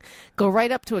 Go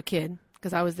right up to a kid,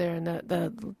 because I was there, and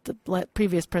the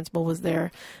previous principal was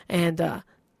there, and the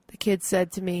kid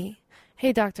said to me,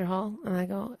 hey, Dr. Hall. And I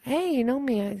go, hey, you know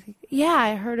me? Yeah,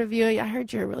 I heard of you. I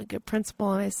heard you're a really good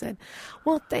principal. And I said,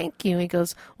 well, thank you. He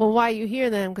goes, well, why are you here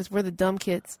then? Because we're the dumb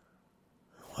kids.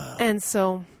 Wow. And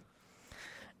so,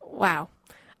 wow.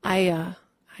 I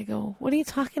go, what are you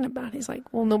talking about? He's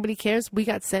like, well, nobody cares. We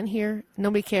got sent here.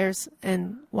 Nobody cares.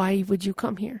 And why would you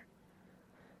come here?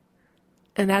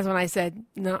 And that's when I said,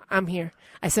 no, I'm here.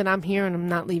 I said, I'm here and I'm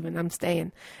not leaving. I'm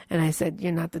staying. And I said,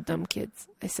 you're not the dumb kids.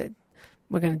 I said,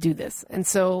 we're going to do this. And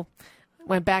so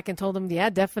went back and told them, yeah,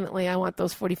 definitely. I want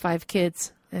those 45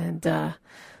 kids. And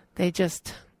they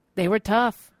were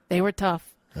tough. They were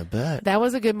tough. I bet. That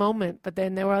was a good moment. But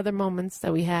then there were other moments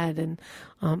that we had. And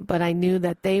but I knew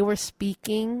that they were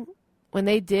speaking. When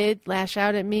they did lash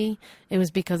out at me, it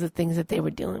was because of things that they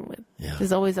were dealing with. Yeah.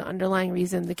 There's always an underlying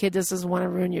reason. The kid just doesn't want to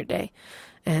ruin your day.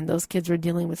 And those kids were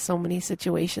dealing with so many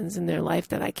situations in their life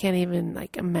that I can't even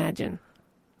imagine.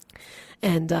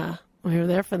 And we were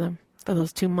there for them for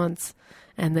those 2 months.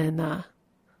 And then,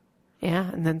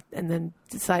 and then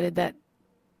decided that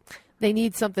they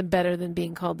need something better than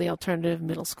being called the alternative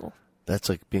middle school. That's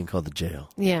like being called the jail.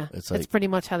 Yeah. It's that's like pretty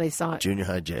much how they saw it. Junior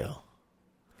high jail.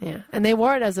 Yeah. And they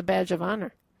wore it as a badge of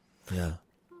honor. Yeah.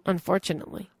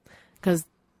 Unfortunately. Because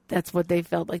that's what they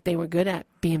felt like they were good at,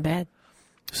 being bad.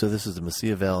 So this is the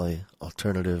Mesilla Valley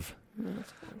Alternative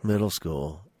Middle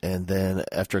School. And then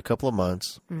after a couple of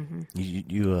months,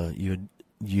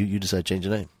 you decide to change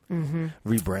the name. Mm-hmm.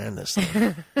 Rebrand this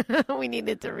thing. We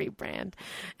needed to rebrand.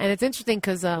 And it's interesting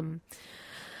because I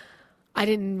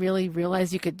didn't really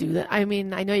realize you could do that. I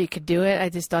mean, I know you could do it. I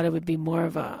just thought it would be more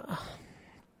of a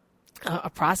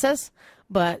process.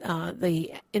 But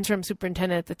the interim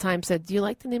superintendent at the time said, do you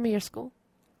like the name of your school?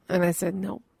 And I said,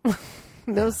 no.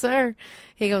 No, sir.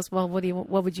 He goes, well,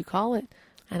 what would you call it?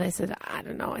 And I said, I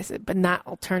don't know. I said, but not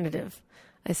alternative.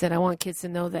 I said, I want kids to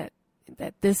know that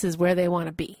this is where they want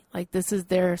to be. Like, this is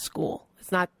their school.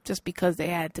 It's not just because they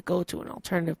had to go to an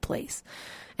alternative place.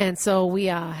 And so we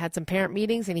had some parent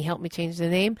meetings, and he helped me change the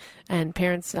name. And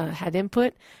parents had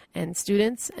input, and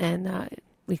students, and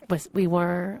we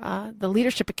were the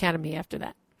Leadership Academy after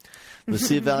that.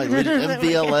 Mesilla Valley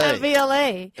MVLA.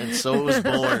 MVLA. And so it was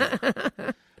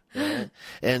born. Right.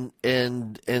 And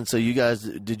so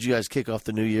did you guys kick off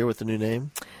the new year with the new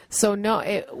name? So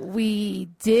no, we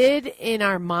did in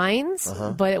our minds,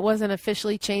 but it wasn't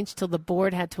officially changed till the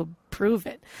board had to approve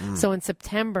it. So in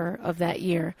September of that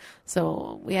year,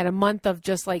 so we had a month of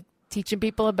just like teaching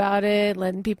people about it,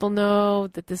 letting people know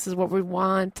that this is what we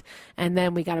want. And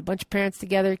then we got a bunch of parents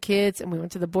together, kids, and we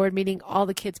went to the board meeting. All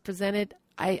the kids presented.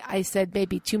 I said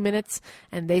maybe 2 minutes,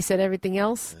 and they said everything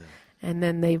else. And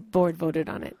then the board voted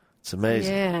on it. It's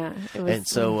amazing. Yeah. It was, and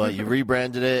so you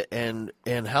rebranded it, and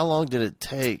how long did it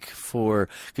take for,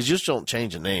 because you just don't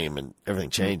change a name and everything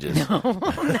changes. No.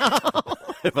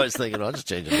 Everybody's thinking, I'll just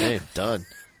change a name. Done.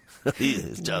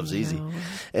 His job's easy.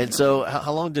 And so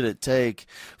how long did it take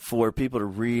for people to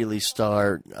really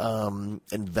start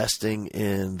investing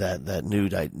in the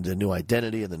new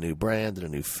identity and the new brand and the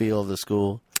new feel of the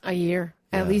school? A year,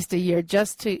 Yeah. at least a year,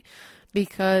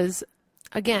 because,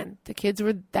 again, the kids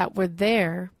that were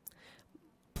there,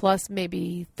 plus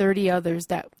maybe 30 others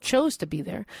that chose to be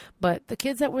there, but the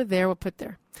kids that were there were put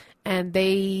there. And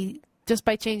they, just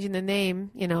by changing the name,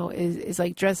 is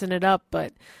like dressing it up,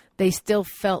 but they still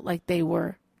felt like they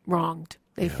were wronged.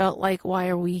 They felt like, why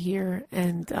are we here?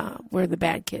 And we're the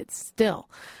bad kids still.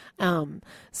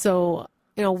 So,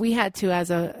 we had to, as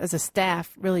a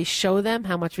staff, really show them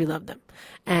how much we loved them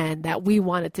and that we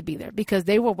wanted to be there because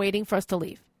they were waiting for us to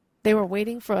leave. They were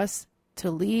waiting for us to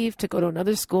leave, to go to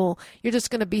another school. You're just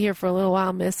going to be here for a little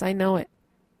while, miss. I know it.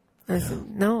 I said,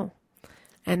 no.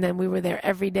 And then we were there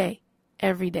every day.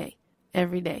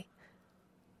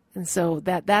 And so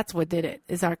that's what did it,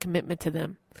 is our commitment to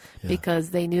them because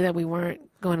they knew that we weren't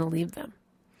going to leave them.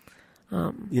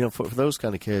 For those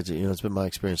kind of kids, it's been my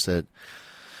experience that,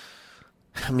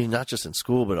 not just in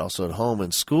school, but also at home.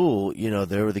 In school,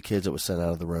 there were the kids that were sent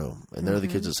out of the room, and there were the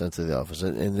kids that sent to the office.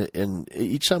 And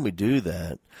each time we do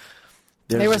that,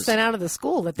 they were sent out of the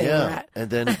school that they were at. And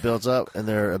then it builds up, and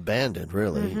they're abandoned,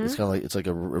 really. It's kind of like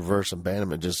a reverse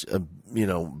abandonment, just,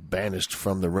 banished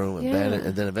from the room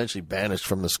and then eventually banished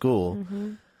from the school.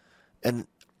 And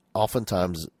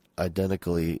oftentimes,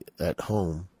 identically at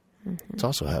home, it's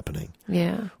also happening.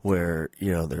 Yeah. Where,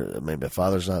 maybe a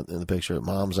father's not in the picture,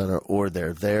 mom's not, or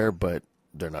they're there, but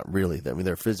they're not really.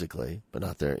 They're physically, but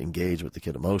not there engaged with the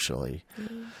kid emotionally.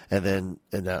 And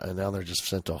now they're just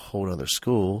sent to a whole other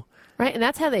school. Right, and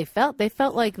that's how they felt. They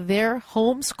felt like their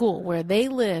home school, where they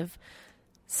live,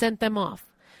 sent them off.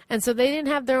 And so they didn't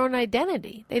have their own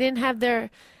identity. They didn't have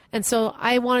their... And so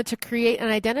I wanted to create an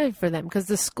identity for them because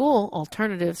the school,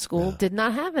 alternative school, did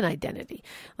not have an identity.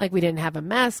 Like, we didn't have a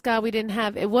mascot. We didn't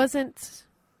have... It wasn't...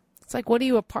 It's like, what are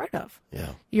you a part of?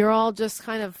 Yeah. You're all just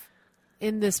kind of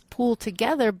in this pool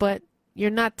together, but you're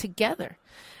not together.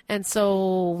 And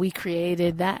so we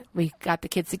created that. We got the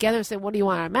kids together and said, what do you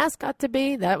want our mascot to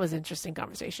be? That was an interesting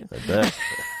conversation. I bet.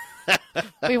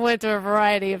 We went to a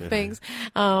variety of things.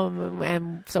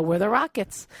 And so we're the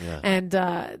Rockets. Yeah. And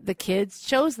the kids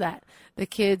chose that. The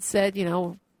kids said,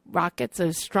 Rockets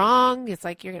are strong. It's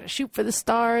like you're going to shoot for the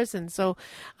stars. And so,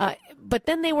 but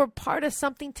then they were part of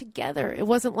something together. It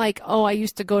wasn't like, oh, I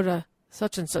used to go to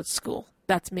such and such school.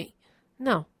 That's me.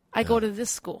 No, I go to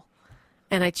this school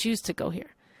and I choose to go here.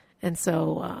 And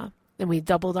so, and we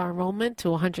doubled our enrollment to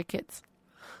 100 kids.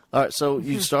 All right, so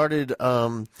you started,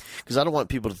 because I don't want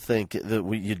people to think that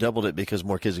you doubled it because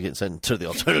more kids are getting sent to the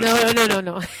alternative.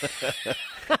 No.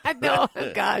 No,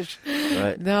 gosh.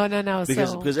 Right. No.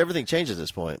 Because everything changes at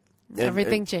this point.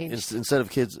 Everything changed. Instead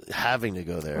of kids having to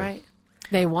go there. Right.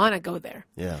 They want to go there.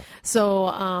 Yeah.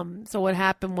 So, so what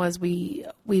happened was we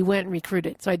went and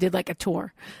recruited. So I did like a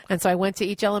tour, and so I went to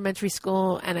each elementary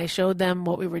school and I showed them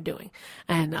what we were doing,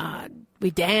 and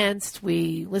we danced,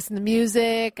 we listened to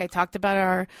music. I talked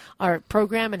about our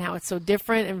program and how it's so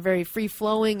different and very free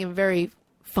flowing and very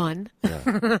fun.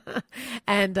 Yeah.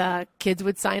 And kids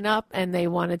would sign up and they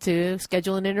wanted to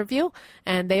schedule an interview,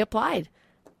 and they applied.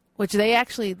 Which they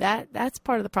actually, that's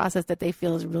part of the process that they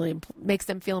feel is really, makes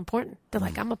them feel important. They're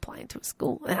like, I'm applying to a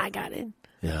school, and I got in.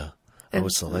 Yeah. I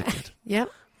was selected. Yep.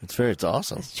 It's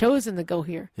awesome. It's chosen to go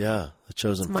here. Yeah. The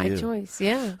chosen It's my few. choice.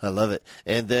 Yeah. I love it.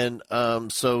 And then,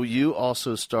 so you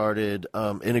also started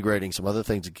integrating some other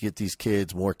things to get these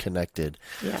kids more connected.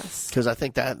 Yes. Because I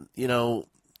think that,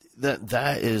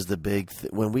 that is the big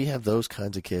when we have those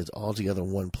kinds of kids all together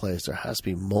in one place, there has to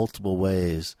be multiple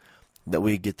ways that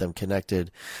we get them connected,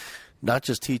 not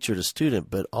just teacher to student,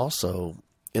 but also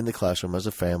in the classroom as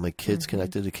a family, kids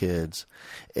connected to kids.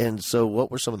 And so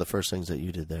what were some of the first things that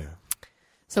you did there?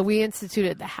 So we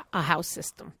instituted a house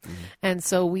system. And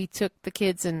so we took the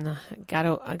kids and I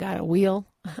got a wheel,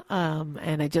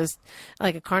 and I just,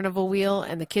 like a carnival wheel,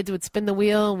 and the kids would spin the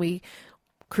wheel, and we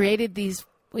created these.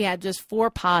 We had just 4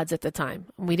 pods at the time.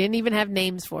 And we didn't even have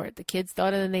names for it. The kids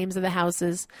thought of the names of the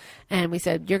houses. And we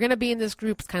said, you're going to be in this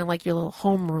group. It's kind of like your little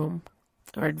homeroom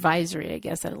or advisory, I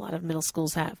guess, that a lot of middle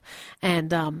schools have.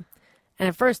 And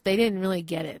at first, they didn't really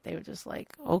get it. They were just like,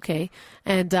 okay.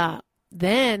 And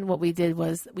then what we did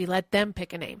was we let them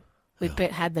pick a name. We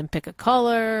had them pick a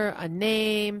color, a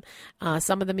name.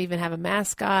 Some of them even have a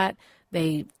mascot.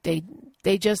 They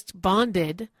just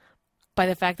bonded by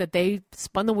the fact that they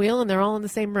spun the wheel and they're all in the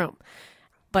same room.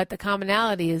 But the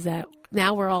commonality is that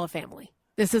now we're all a family.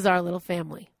 This is our little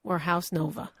family. We're House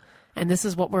Nova. And this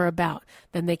is what we're about.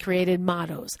 Then they created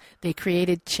mottos. They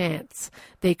created chants.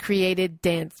 They created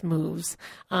dance moves.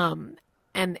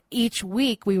 And each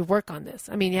week we work on this.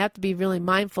 I mean, you have to be really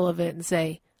mindful of it and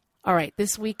say, all right,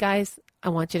 this week, guys, I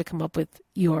want you to come up with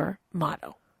your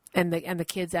motto. And the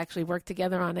kids actually work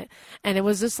together on it. And it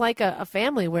was just like a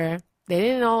family where they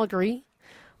didn't all agree,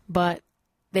 but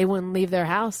they wouldn't leave their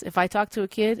house. If I talk to a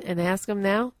kid and ask them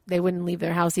now, they wouldn't leave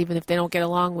their house even if they don't get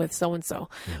along with so-and-so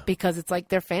because it's like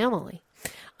their family.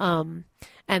 And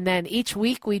then each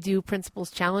week we do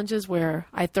principals challenges where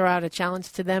I throw out a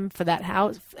challenge to them for that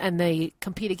house and they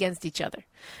compete against each other.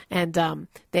 And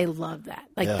they love that.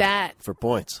 That. For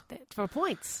points. For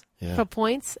points. Yeah. For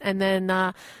points. And then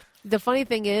the funny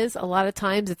thing is, a lot of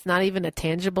times it's not even a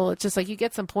tangible. It's just like you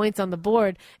get some points on the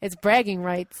board. It's bragging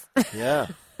rights. Yeah.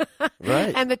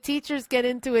 Right. And the teachers get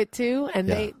into it too, and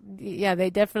they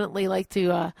definitely like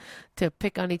to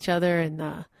pick on each other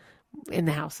and in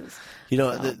the houses. You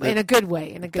know, in a good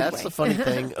way. That's the funny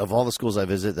thing of all the schools I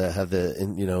visit that have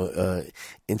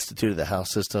instituted the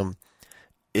house system.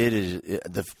 It is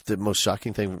the most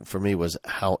shocking thing for me was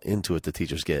how into it the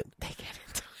teachers get. They get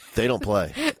into it. They don't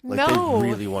play. They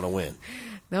really want to win.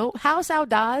 No, House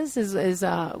Aldaz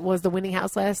was the winning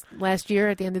house last year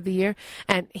at the end of the year,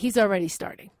 and he's already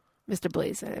starting. Mr.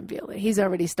 Blaze at MVLA. He's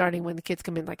already starting when the kids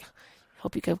come in. Like,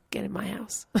 hope you go get in my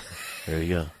house. There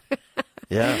you go.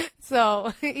 Yeah.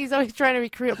 So he's always trying to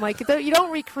recruit. I'm like, you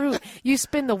don't recruit. You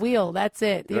spin the wheel. That's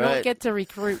it. You don't get to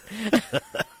recruit.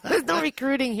 There's no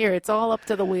recruiting here. It's all up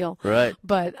to the wheel. Right.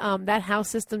 But that house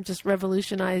system just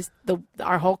revolutionized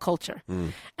our whole culture.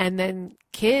 And then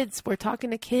we're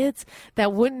talking to kids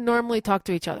that wouldn't normally talk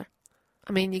to each other.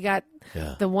 I mean, you got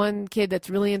the one kid that's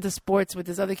really into sports with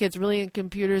his other kids really into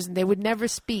computers, and they would never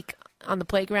speak on the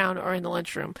playground or in the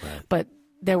lunchroom. Right. But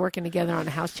they're working together on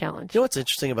a house challenge. You know what's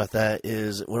interesting about that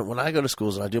is when I go to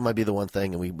schools, and I do my Be the One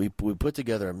thing, and we put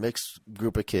together a mixed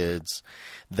group of kids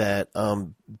that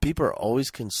people are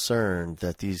always concerned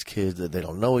that these kids, that they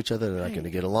don't know each other, they're not going to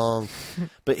get along.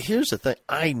 But here's the thing.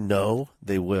 I know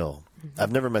they will.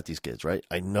 I've never met these kids, right?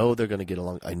 I know they're going to get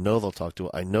along. I know they'll talk to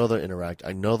it. I know they'll interact.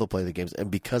 I know they'll play the games. And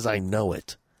because I know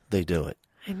it, they do it.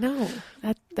 I know.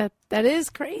 That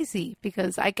is crazy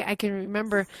because I can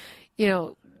remember,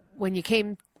 when you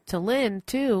came to Lynn,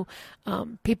 too,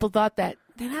 people thought that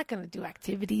they're not going to do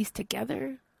activities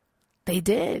together. They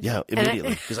did. Yeah,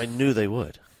 immediately, because I knew they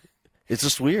would. It's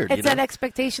just weird. It's that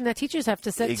expectation that teachers have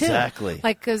to set, too. Exactly.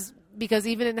 Like, because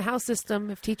even in the house system,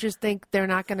 if teachers think they're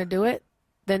not going to do it,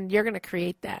 then you're going to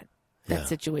create that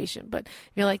situation. But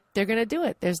you're like, they're going to do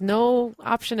it. There's no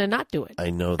option to not do it.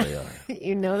 I know they are.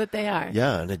 You know that they are.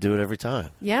 Yeah, and they do it every time.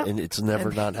 Yeah. And it's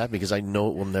never not happening because I know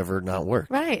it will never not work.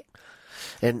 Right.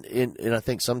 And I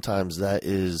think sometimes that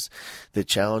is the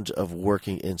challenge of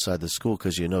working inside the school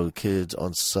because kids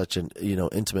on such an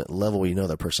intimate level. You know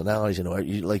their personalities.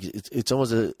 It's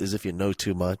almost as if you know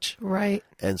too much. Right.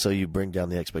 And so you bring down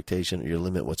the expectation or you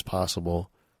limit what's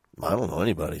possible. I don't know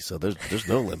anybody, so there's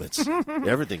no limits.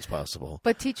 Everything's possible.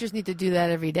 But teachers need to do that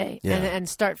every day and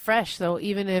start fresh. So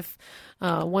even if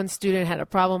one student had a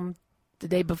problem the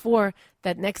day before,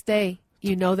 that next day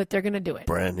you know that they're going to do it.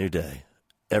 Brand new day.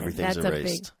 Everything's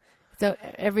erased. So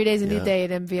every day's a new day at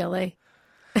MVLA.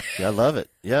 Yeah, I love it.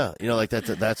 Yeah,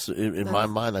 that's in my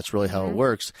mind. That's really how it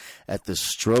works. At the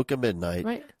stroke of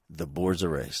midnight, the board's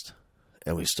erased.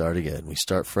 And we start again. We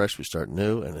start fresh. We start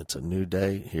new, and it's a new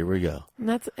day. Here we go. And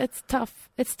it's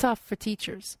tough. It's tough for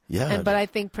teachers. Yeah. But I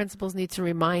think principals need to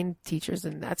remind teachers,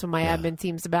 and that's what my admin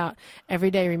team's about.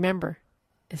 Every day, remember,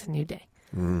 it's a new day.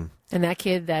 And that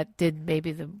kid that did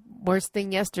maybe the worst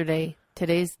thing yesterday,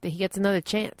 he gets another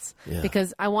chance. Yeah.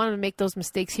 Because I want him to make those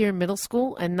mistakes here in middle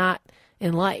school and not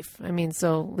in life. I mean,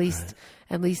 so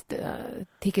at least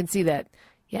he can see that.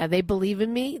 Yeah, they believe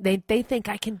in me. They think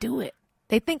I can do it.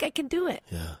 They think I can do it.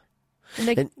 Yeah.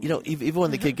 And even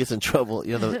when the kid gets in trouble,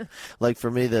 like for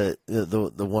me, the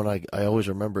one I always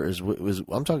remember was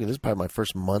I'm talking. This is probably my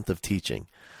first month of teaching,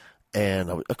 and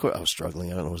of course I was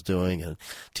struggling. I don't know what I was doing, and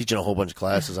teaching a whole bunch of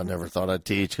classes I never thought I'd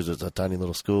teach because it was a tiny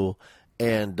little school.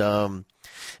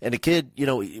 And the kid,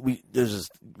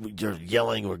 you're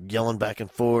yelling back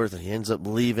and forth, and he ends up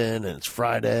leaving, and it's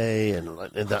Friday, and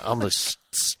I'm just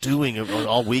stewing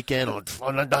all weekend.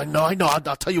 I know.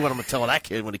 I'll tell you what I'm going to tell that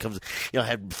kid when he comes. I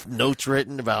had notes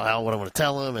written about what I'm going to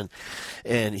tell him,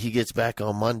 and he gets back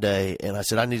on Monday, and I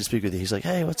said, I need to speak with you. He's like,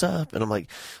 hey, what's up? And I'm like,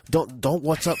 don't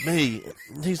what's up me.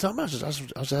 And he's not much. I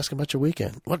was asking about your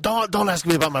weekend. Well, don't ask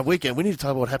me about my weekend. We need to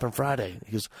talk about what happened Friday.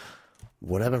 He goes,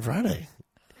 what happened Friday?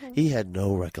 He had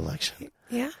no recollection.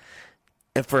 Yeah.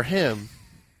 And for him,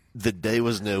 the day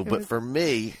was new. But for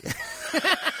me,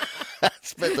 I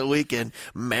spent the weekend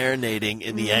marinating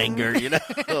in the anger,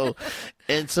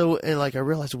 And I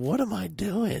realized, what am I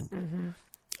doing? Mm-hmm.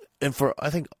 And I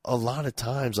think a lot of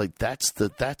times, that's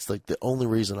the only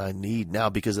reason I need now,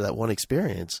 because of that one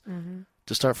experience,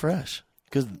 to start fresh.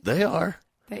 Because they are.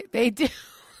 They do.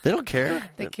 They don't care.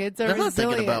 The kids are They're not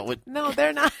resilient. thinking about what. No,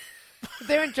 they're not.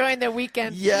 They're enjoying their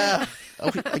weekend. Yeah.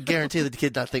 I guarantee that the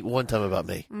kid not think one time about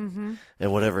me. Mm-hmm.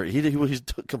 And whatever. He was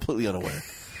completely unaware.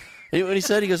 And when he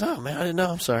said, he goes, oh, man, I didn't know.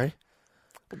 I'm sorry.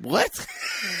 What?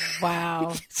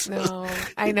 Wow. No,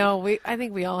 I know. I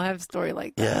think we all have a story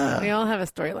like that. Yeah. We all have a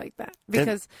story like that.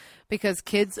 Because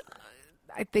kids,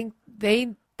 I think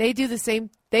they do the same.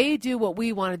 They do what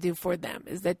we want to do for them,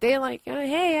 is that they're like,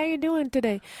 hey, how you doing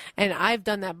today? And I've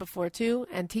done that before, too.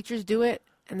 And teachers do it.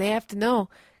 And they have to know,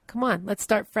 come on, let's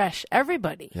start fresh.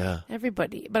 Everybody. Yeah.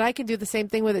 Everybody. But I can do the same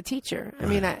thing with a teacher. I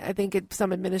mean, I think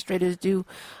some administrators do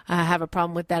have a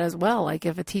problem with that as well. Like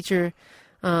if a teacher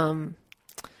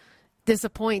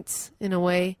disappoints in a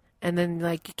way, and then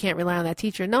you can't rely on that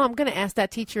teacher. No, I'm going to ask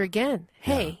that teacher again.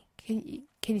 Hey, can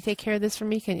you take care of this for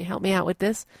me? Can you help me out with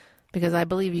this? Because I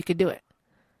believe you could do it.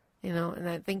 And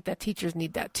I think that teachers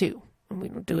need that too. And we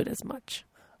don't do it as much.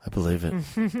 I believe it.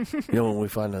 When we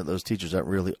find out those teachers that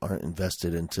really aren't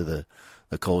invested into the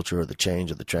culture or the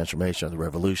change or the transformation or the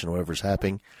revolution or whatever's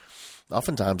happening,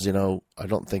 oftentimes, I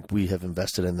don't think we have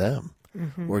invested in them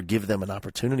or give them an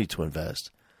opportunity to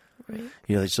invest. Right.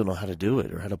 They still know how to do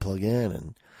it or how to plug in.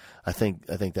 And I think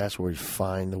that's where we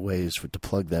find the ways to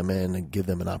plug them in and give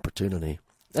them an opportunity.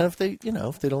 And if they,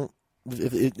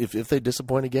 if they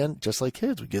disappoint again, just like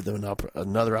kids, we give them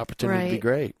another opportunity to be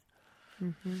great.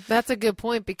 Mm-hmm. That's a good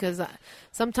point, because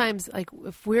sometimes,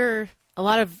 if a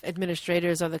lot of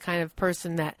administrators are the kind of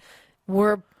person that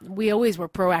we always were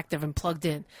proactive and plugged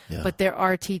in, but there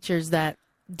are teachers that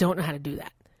don't know how to do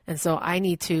that. And so I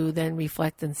need to then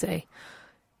reflect and say,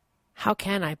 how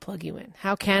can I plug you in?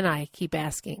 How can I keep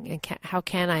asking? And how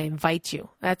can I invite you?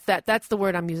 That's the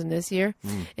word I'm using this year,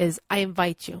 is I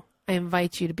invite you. I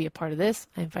invite you to be a part of this.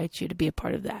 I invite you to be a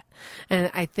part of that. And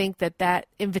I think that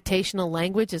invitational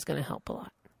language is going to help a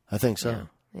lot. I think so.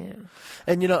 Yeah.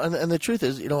 And, and the truth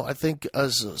is, I think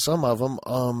as some of them,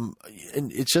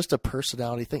 and it's just a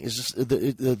personality thing. It's just,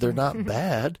 they're not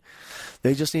bad.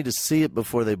 They just need to see it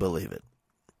before they believe it.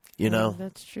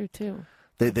 That's true too.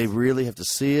 They really have to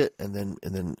see it, and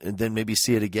then maybe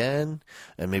see it again,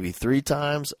 and maybe 3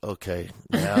 times. Okay,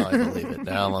 now I believe it.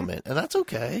 Now I'm in, and that's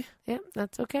okay. Yeah,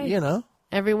 that's okay.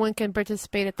 Everyone can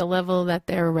participate at the level that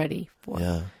they're ready for.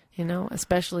 Yeah.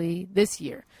 Especially this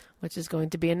year, which is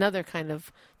going to be another kind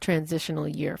of transitional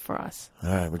year for us. All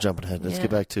right, we're jumping ahead. Let's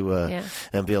get back to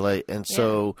MVLA. And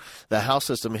so the house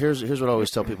system. Here's what I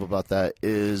always tell people about that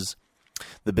is.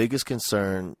 The biggest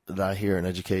concern that I hear in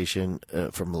education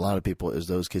from a lot of people is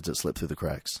those kids that slip through the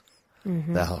cracks.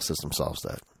 Mm-hmm. That house system solves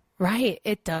that. Right,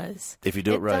 it does. If you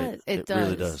do it right, it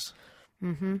really does.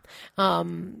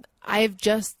 Mm-hmm. I've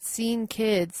just seen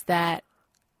kids that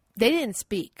they didn't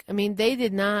speak. I mean, they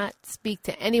did not speak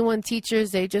to anyone,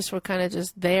 teachers. They just were kind of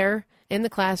just there in the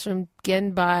classroom,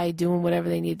 getting by, doing whatever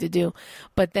they need to do.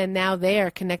 But then now they are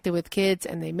connected with kids,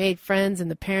 and they made friends, and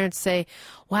the parents say,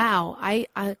 wow,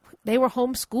 they were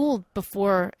homeschooled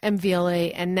before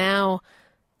MVLA, and now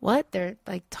what? They're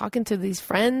talking to these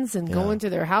friends and going to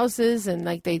their houses, and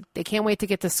they can't wait to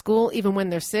get to school even when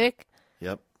they're sick.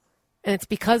 Yep. And it's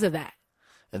because of that.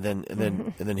 And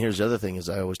then here's the other thing, is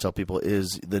I always tell people,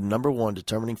 is the number one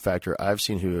determining factor I've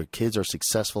seen who kids are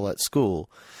successful at school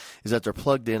is that they're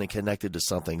plugged in and connected to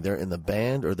something. They're in the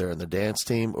band, or they're in the dance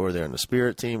team, or they're in the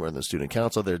spirit team, or in the student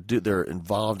council. They're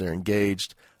involved, they're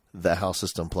engaged. The house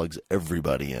system plugs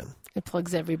everybody in. It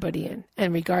plugs everybody in.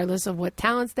 And regardless of what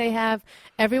talents they have,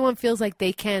 everyone feels like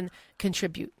they can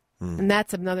contribute. And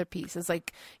that's another piece. It's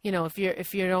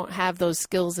if you don't have those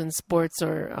skills in sports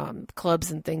or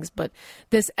clubs and things, but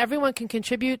everyone can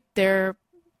contribute their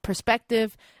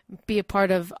perspective, be a part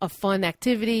of a fun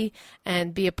activity,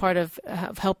 and be a part of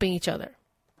helping each other.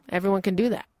 Everyone can do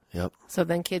that. Yep. So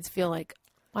then kids feel like,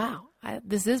 wow,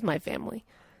 this is my family.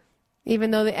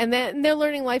 Even though and they're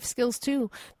learning life skills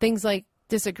too. Things like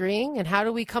disagreeing and how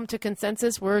do we come to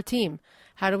consensus? We're a team.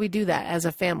 How do we do that as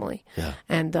a family? Yeah.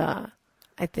 And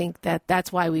I think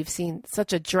that's why we've seen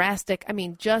such a drastic,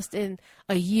 just in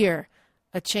a year,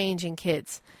 a change in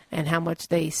kids and how much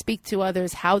they speak to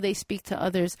others, how they speak to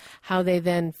others, how they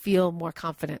then feel more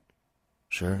confident.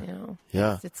 Sure.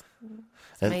 Yeah. It's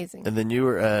amazing. And then you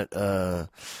were at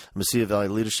Mesilla Valley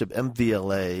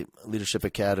MVLA Leadership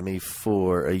Academy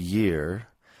for a year,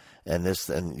 and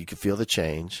you could feel the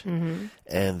change. Mm-hmm.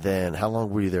 And then how long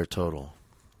were you there total?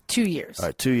 2 years. All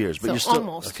right, 2 years. But so you're still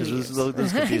almost 2 This years.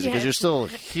 is confusing because you're still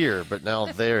here, but now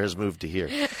there has moved to here.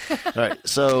 All right,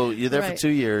 so you're there for 2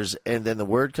 years, and then the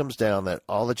word comes down that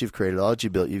all that you've created, all that you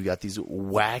built, you've got these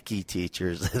wacky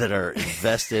teachers that are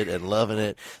invested and loving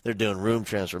it. They're doing room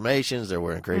transformations. They're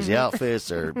wearing crazy outfits.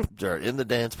 They're in the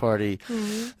dance party.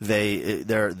 Mm-hmm.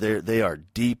 They are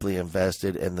deeply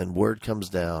invested, and then word comes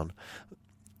down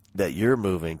that you're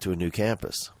moving to a new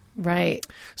campus. Right.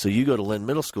 So you go to Lynn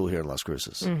Middle School here in Las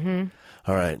Cruces. Mm-hmm.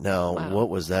 All right. Now, What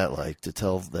was that like to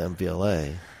tell the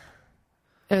MVLA?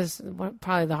 It was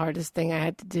probably the hardest thing I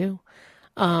had to do.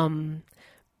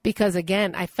 Because,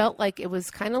 again, I felt like it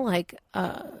was kind of like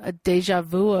a deja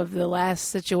vu of the last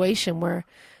situation where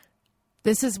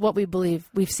this is what we believe.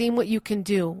 We've seen what you can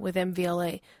do with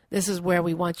MVLA. This is where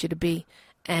we want you to be.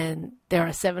 And there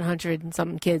are 700 and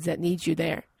something kids that need you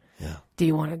there. Yeah. Do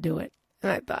you want to do it?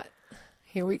 And I thought,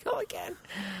 here we go again.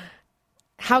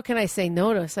 How can I say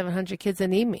no to 700 kids that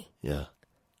need me? Yeah.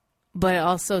 But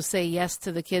also say yes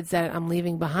to the kids that I'm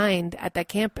leaving behind at that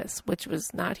campus, which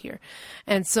was not here.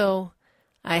 And so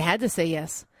I had to say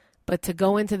yes. But to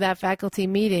go into that faculty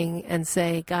meeting and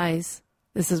say, guys,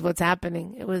 this is what's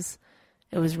happening, it was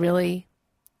really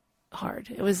hard.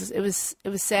 It was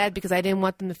sad because I didn't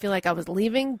want them to feel like I was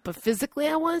leaving, but physically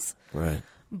I was. Right.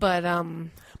 But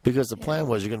because the plan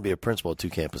was you're going to be a principal at 2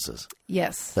 campuses.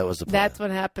 Yes. That was the plan. That's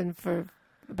what happened for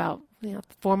about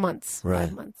 4 months, right.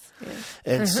 5 months. Yeah.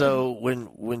 And so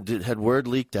had word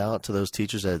leaked out to those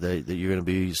teachers that you're going to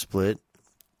be split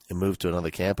and moved to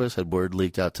another campus? Had word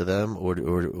leaked out to them,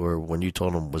 or when you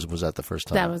told them, was that the first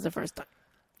time? That was the first time.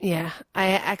 Yeah, I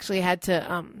actually had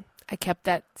to. I kept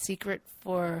that secret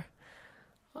for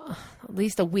at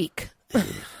least a week.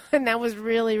 And that was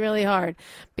really, really hard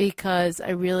because I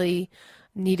really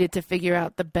needed to figure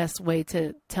out the best way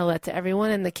to tell that to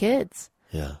everyone and the kids.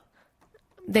 Yeah.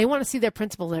 They want to see their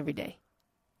principals every day.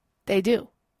 They do.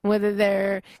 Whether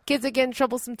their kids are getting in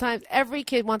trouble sometimes, every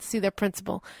kid wants to see their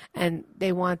principal and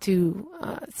they want to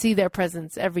see their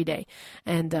presence every day.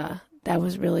 And that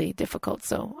was really difficult.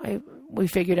 So we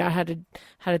figured out how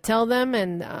to tell them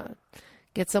and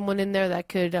get someone in there that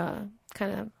could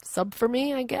kind of sub for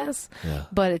me, I guess. Yeah.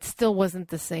 But it still wasn't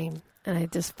the same, and I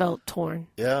just felt torn.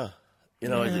 Yeah.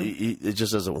 It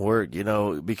just doesn't work,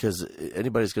 because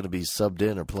anybody's going to be subbed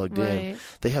in or plugged in.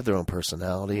 They have their own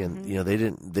personality, and they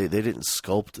didn't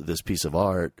sculpt this piece of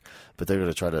art, but they're going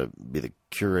to try to be the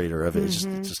curator of it.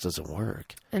 It just doesn't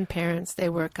work. And parents, they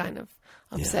were kind of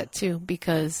upset too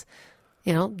because,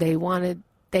 they wanted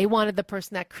the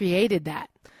person that created that.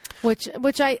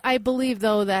 Which I believe,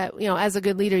 though, that, as a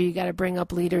good leader, you got to bring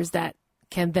up leaders that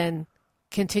can then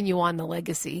continue on the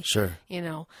legacy. Sure.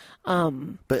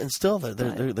 But still, they're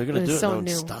going to do it in their own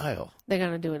style. They're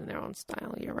going to do it in their own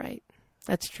style. You're right.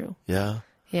 That's true. Yeah.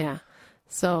 Yeah.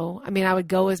 So, I would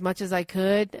go as much as I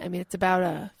could. It's about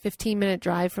a 15-minute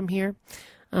drive from here.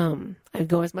 I'd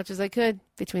go as much as I could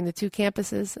between the 2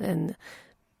 campuses and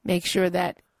make sure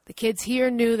that the kids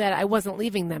here knew that I wasn't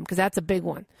leaving them, because that's a big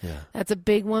one. Yeah. That's a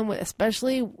big one,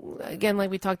 especially, again, like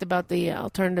we talked about the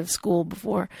alternative school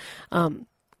before.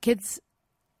 Kids,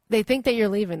 they think that you're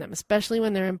leaving them, especially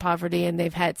when they're in poverty, and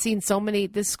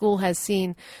this school has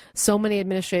seen so many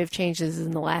administrative changes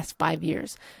in the last 5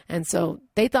 years. And so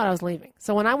they thought I was leaving.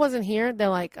 So when I wasn't here, they're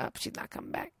like, oh, she's not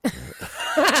coming back.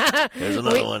 There's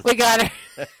another one. We got her.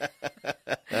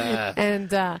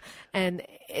 And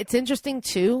it's interesting,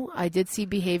 too. I did see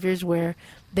behaviors where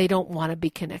they don't want to be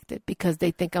connected because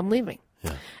they think I'm leaving.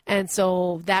 Yeah. And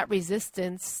so that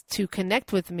resistance to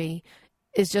connect with me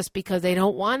is just because they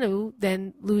don't want to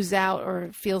then lose out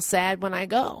or feel sad when I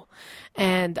go.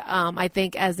 And I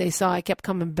think as they saw I kept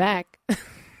coming back,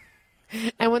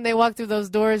 and when they walk through those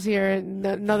doors here in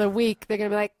another week, they're going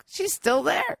to be like, she's still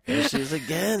there. There she is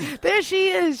again. There she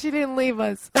is. She didn't leave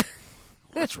us.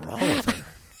 What's wrong with her?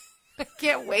 I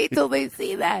can't wait till they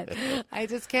see that. I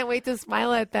just can't wait to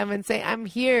smile at them and say, I'm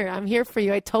here. I'm here for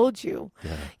you. I told you.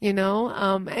 Yeah.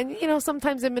 And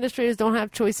sometimes administrators don't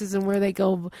have choices in where they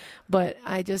go. But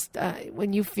I just,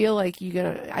 when you feel like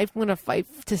I'm going to fight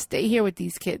to stay here with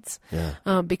these kids.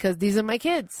 Yeah. Because these are my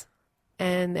kids.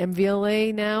 and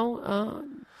MVLA now,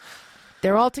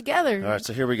 they're all together. All right,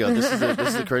 so here we go. This is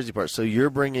the crazy part. So you're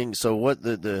bringing. So what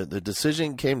the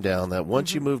decision came down that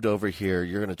once you moved over here,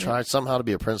 you're going to try somehow to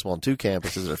be a principal on 2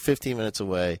 campuses that are 15 minutes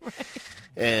away,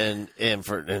 and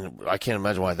I can't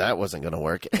imagine why that wasn't going to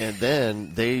work. And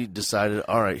then they decided,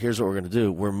 all right, here's what we're going to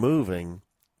do. We're moving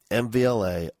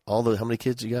MVLA. How many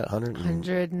kids you got?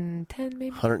 110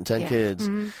 maybe. 110 kids.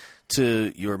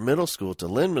 To your middle school, to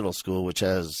Lynn Middle School, which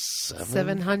has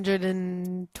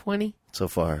 720 so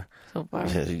far.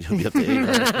 Yeah, you'll get to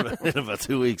 800 in about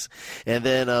 2 weeks, and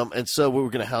then and so we were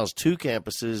going to house 2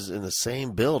 campuses in the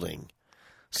same building.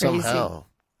 Somehow,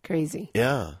 crazy.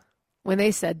 Yeah. When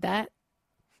they said that,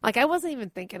 like I wasn't even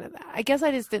thinking of that. I guess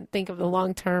I just didn't think of the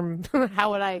long term.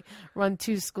 How would I run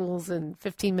 2 schools and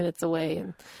 15 minutes away?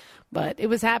 But it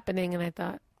was happening, and I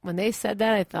thought when they said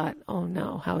that, I thought, oh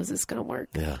no, how is this going to work?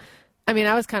 Yeah. I mean,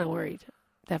 I was kind of worried,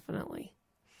 definitely.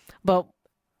 But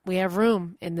we have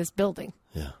room in this building.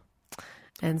 Yeah.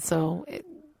 And so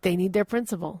they need their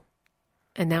principal.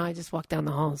 And now I just walk down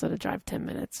the hall instead of drive 10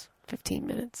 minutes, 15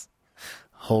 minutes.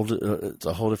 It's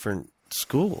a whole different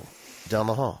school down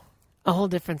the hall. A whole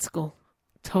different school.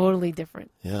 Totally different.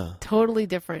 Yeah. Totally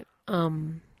different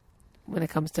when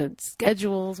it comes to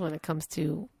schedules, when it comes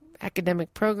to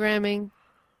academic programming.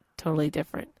 Totally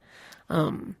different.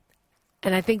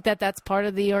 And I think that's part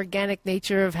of the organic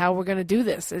nature of how we're going to do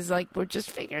this is like we're just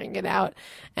figuring it out.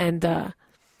 And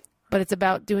but it's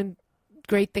about doing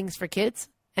great things for kids.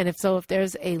 And if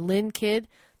there's a Lynn kid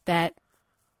that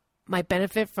might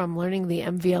benefit from learning the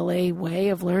MVLA way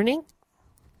of learning,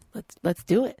 let's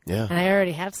do it. Yeah. And I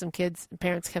already have some kids and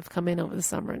parents have come in over the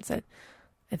summer and said,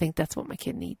 I think that's what my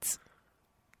kid needs.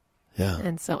 Yeah.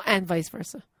 And vice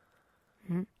versa.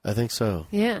 I think so.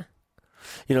 Yeah.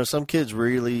 You know, some kids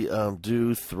really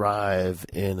do thrive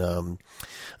in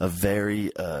a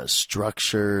very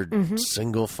structured,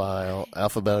 single file,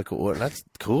 alphabetical order. That's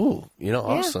cool. You know,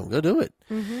 awesome. Go do it.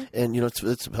 And, you know,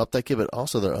 it's helped that kid, but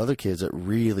also there are other kids that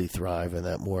really thrive in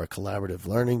that more collaborative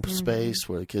learning space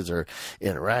where the kids are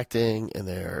interacting and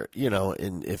they're, you know,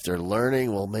 and if they're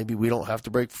learning, well, maybe we don't have to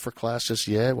break for class just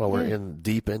yet while we're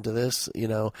deep into this, you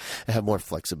know, and have more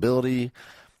flexibility.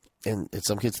 And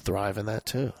some kids thrive in that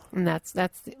too. And that's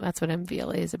what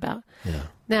MVLA is about. Yeah.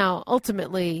 Now,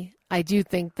 ultimately, I do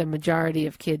think the majority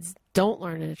of kids don't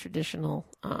learn in a traditional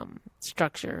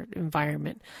structured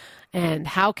environment. And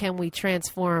how can we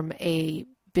transform a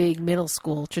big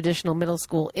traditional middle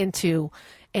school into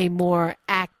a more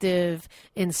active,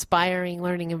 inspiring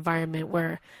learning environment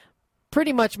where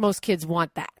pretty much most kids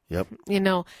want that? Yep. You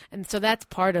know, and so that's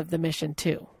part of the mission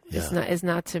too. Yeah. It's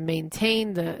not to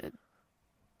maintain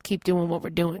keep doing what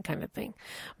we're doing kind of thing,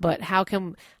 but how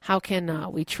can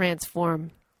we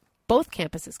transform both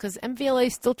campuses? Because MVLA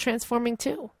is still transforming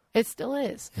too. It still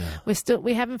is. Yeah.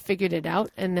 We haven't figured it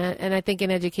out, and I think in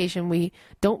education we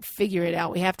don't figure it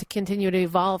out. We have to continue to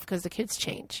evolve because the kids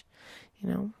change, you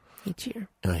know, each year.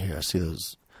 I see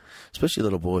those, especially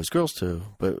little boys, girls too,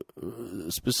 but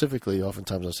specifically,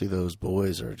 oftentimes I see those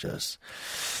boys are just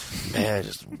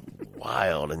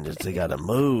wild and they got to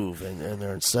move and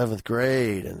they're in 7th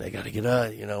grade and they got to get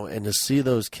up, you know, and to see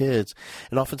those kids,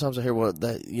 and oftentimes I hear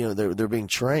they're being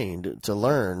trained to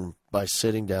learn by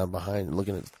sitting down behind,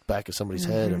 looking at the back of somebody's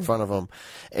head in front of them,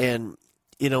 and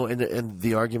you know, and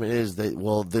the argument is that,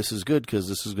 well, this is good because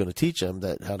this is going to teach them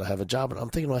how to have a job. And I'm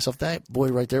thinking to myself, that boy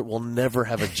right there will never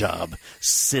have a job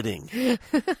sitting.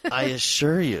 I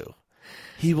assure you.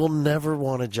 He will never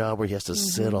want a job where he has to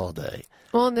sit all day.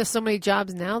 Well, and there's so many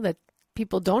jobs now that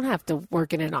people don't have to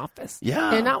work in an office.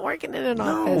 Yeah. They're not working in an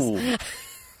office.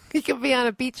 He could be on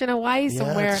a beach in Hawaii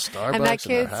somewhere, and that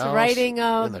kid's writing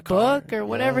a book or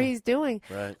whatever he's doing.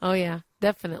 Right. Oh, yeah,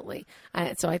 definitely.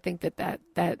 So I think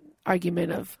that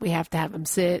argument of we have to have him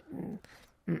sit,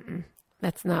 and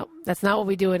that's not what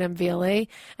we do at MVLA.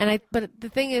 But the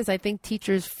thing is, I think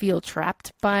teachers feel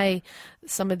trapped by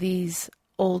some of these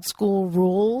old school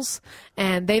rules,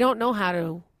 and they don't know how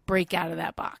to break out of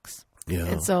that box. Yeah.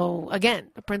 And so again,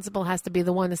 the principal has to be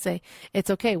the one to say, it's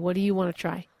okay. What do you want to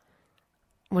try?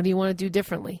 What do you want to do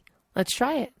differently? Let's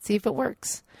try it. See if it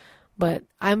works. But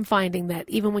I'm finding that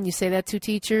even when you say that to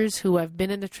teachers who have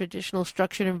been in the traditional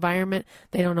structured environment,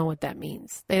 they don't know what that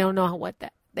means. They don't know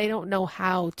they don't know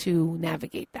how to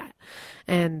navigate that.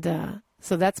 And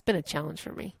so that's been a challenge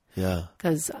for me. Yeah.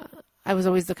 Because I was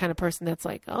always the kind of person that's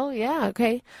like, oh, yeah,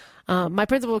 okay. My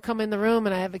principal would come in the room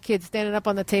and I have a kid standing up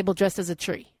on the table dressed as a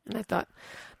tree. And I thought,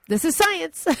 this is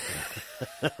science.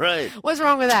 Right. What's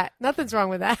wrong with that? Nothing's wrong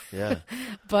with that. Yeah.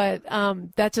 But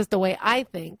that's just the way I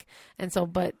think. And so,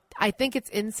 but I think it's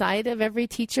inside of every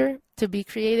teacher to be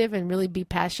creative and really be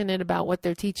passionate about what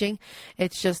they're teaching.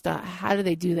 It's just how do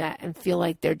they do that and feel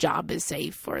like their job is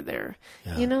safe or their,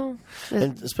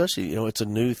 And especially, it's a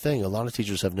new thing. A lot of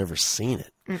teachers have never seen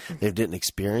it. They didn't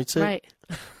experience it. Right.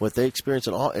 What they experience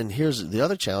and here's the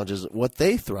other challenge is what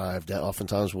they thrived at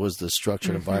oftentimes was the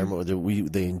structured environment where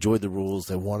they enjoyed the rules.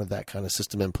 They wanted that kind of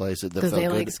system in place. Because they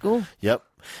like school. Yep.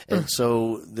 And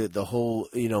so the whole,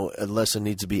 a lesson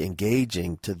needs to be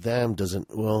engaging to them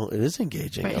it is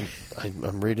engaging. Right.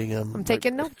 I'm reading them. I'm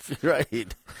taking notes.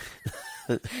 Right.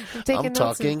 I'm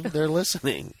talking. They're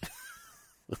listening.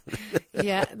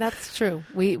 Yeah, that's true.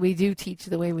 We do teach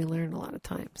the way we learn a lot of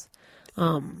times.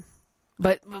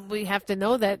 But we have to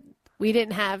know that we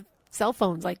didn't have cell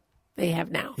phones like they have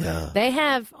now. Yeah. They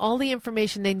have all the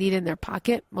information they need in their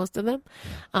pocket, most of them,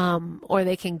 or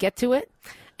they can get to it.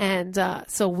 And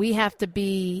so we have to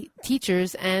be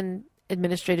teachers and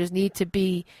administrators need to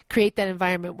create that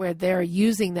environment where they're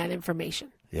using that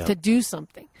information to do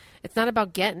something. It's not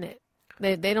about getting it.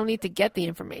 They don't need to get the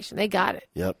information. They got it.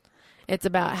 Yep. It's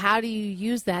about how do you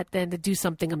use that then to do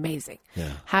something amazing?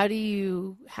 Yeah. How do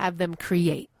you have them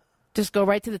create? Just go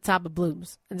right to the top of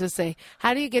Bloom's and just say,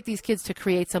 how do you get these kids to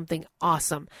create something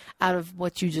awesome out of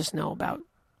what you just know about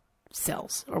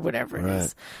cells or whatever it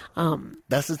is?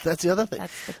 That's the other thing.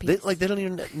 That's the piece. They don't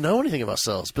even know anything about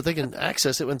cells, but they can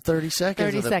access it in 30 seconds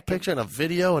 30 with seconds. a picture and a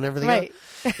video and everything Right.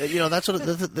 else.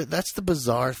 That's the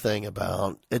bizarre thing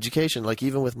about education. Like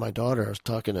even with my daughter, I was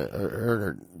talking to her and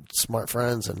her smart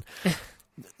friends, and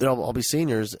they'll all be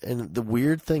seniors. And the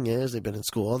weird thing is they've been in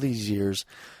school all these years,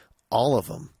 all of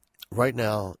them. Right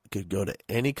now, could go to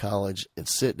any college and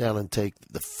sit down and take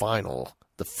the final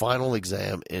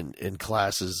exam in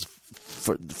classes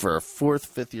for a fourth,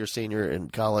 fifth year senior in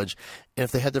college. And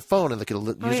if they had their phone and they could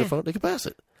use their phone, they could pass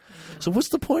it. So what's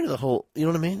the point of the whole? You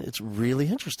know what I mean? It's really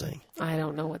interesting. I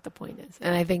don't know what the point is,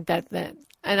 and I think that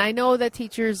and I know that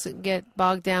teachers get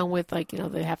bogged down with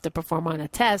they have to perform on a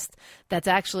test that's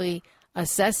actually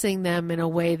assessing them in a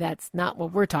way that's not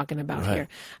what we're talking about here.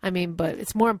 I mean, but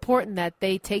it's more important that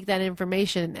they take that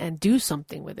information and do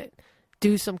something with it.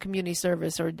 Do some community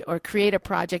service or create a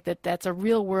project that's a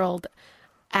real world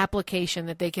application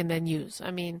that they can then use.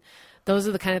 I mean, those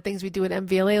are the kind of things we do at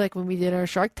MVLA, like when we did our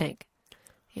Shark Tank.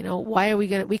 Why are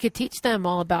we could teach them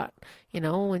all about,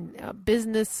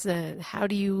 business and how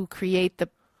do you create the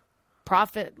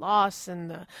profit loss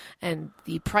and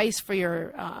the price for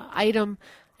your item.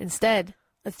 Instead,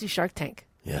 let's do Shark Tank.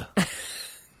 Yeah.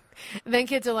 And then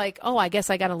kids are like, oh, I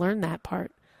guess I got to learn that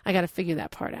part. I got to figure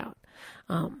that part out.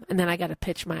 And then I got to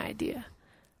pitch my idea.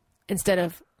 Instead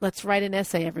of, let's write an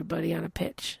essay, everybody, on a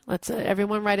pitch. Let's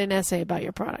everyone write an essay about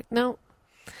your product. No.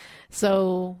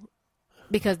 So,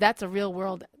 because that's a real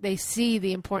world. They see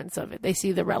the importance of it. They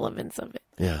see the relevance of it.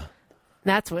 Yeah.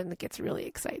 That's when it gets really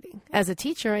exciting. As a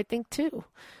teacher, I think, too.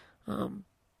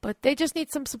 But they just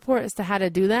need some support as to how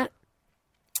to do that.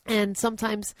 And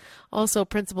sometimes also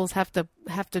principals have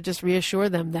to just reassure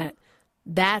them that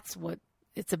that's what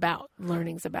it's about.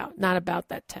 Learning's about, not about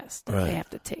that test that they have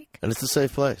to take. And it's a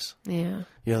safe place. Yeah.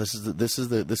 This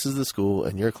is the school,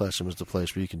 and your classroom is the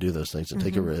place where you can do those things and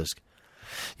take a risk.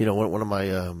 One of my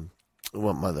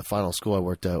the final school I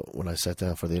worked at, when I sat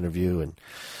down for the interview,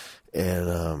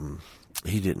 and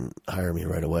he didn't hire me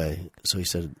right away, so he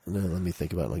said, "No, let me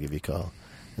think about it, and I'll give you a call."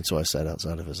 And so I sat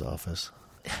outside of his office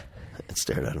and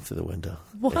stared at him through the window.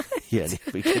 What? Yeah, and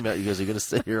he came out. He goes, "Are you going to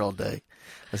stay here all day?"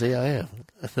 I said, "Yeah, I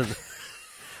am."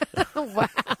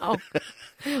 Wow.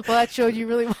 Well, that showed you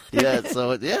really wanted Yeah.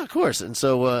 So of course. And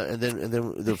so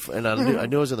and I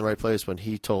knew I was in the right place when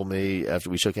he told me after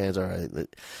we shook hands. All right,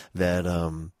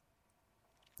 that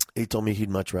he told me he'd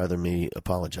much rather me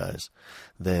apologize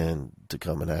than to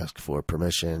come and ask for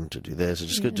permission to do this.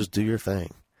 Just do your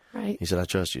thing. Right. He said, "I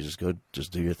trust you.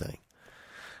 Just do your thing."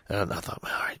 And I thought,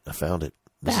 all right, I found it.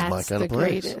 This That's is my kind the of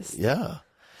place. greatest. Yeah.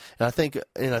 And I think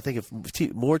if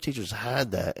more teachers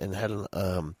had that and had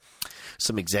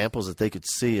some examples that they could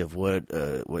see of what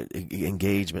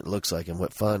engagement looks like and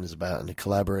what fun is about and the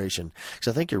collaboration.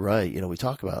 Because I think you're right. We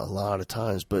talk about it a lot of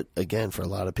times, but again, for a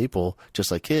lot of people, just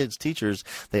like kids, teachers,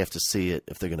 they have to see it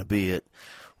if they're going to be it.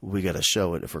 We got to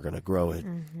show it if we're going to grow it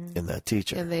in that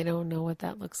teacher. And they don't know what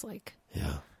that looks like.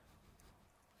 Yeah.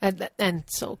 And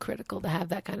so critical to have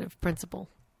that kind of principal,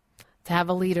 to have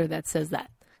a leader that says that.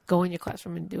 Go in your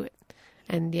classroom and do it.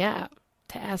 And to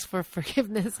ask for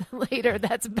forgiveness later,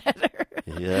 that's better.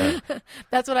 Yeah.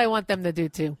 That's what I want them to do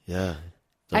too. Yeah.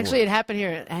 Actually, it happened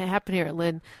here. It happened here at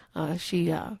Lynn.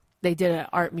 She they did an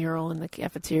art mural in the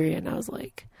cafeteria, and I was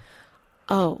like,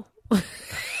 oh.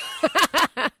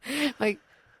 Like,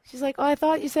 she's like, oh, I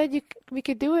thought you said we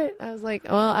could do it. I was like,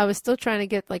 well, I was still trying to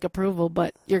get like approval,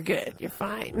 but you're good. You're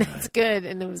fine. It's good.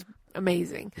 And it was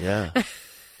amazing. Yeah.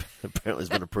 Apparently it's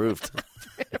been approved.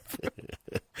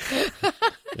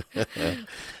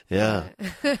 Yeah.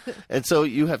 And so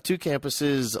you have two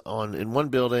campuses in one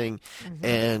building,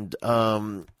 and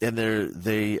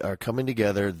they are coming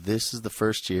together. This is the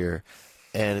first year,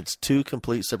 and it's two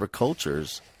complete separate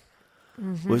cultures,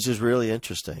 which is really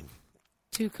interesting.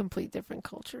 Two complete different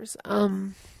cultures.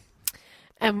 And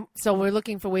so we're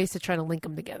looking for ways to try to link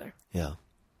them together. Yeah.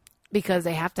 Because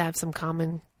they have to have some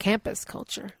common campus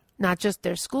culture. Not just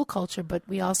their school culture, but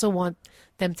we also want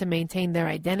them to maintain their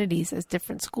identities as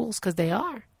different schools, because they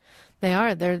are.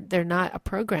 They're not a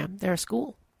program. They're a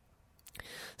school.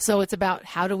 So it's about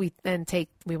how do we then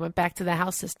we went back to the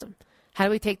house system. How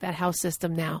do we take that house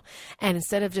system now? And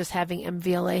instead of just having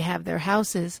MVLA have their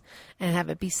houses and have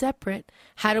it be separate,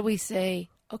 how do we say,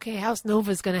 okay, House Nova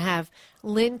is going to have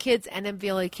Lynn kids and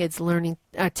MVLA kids learning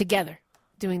together,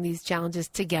 doing these challenges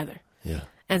together. Yeah.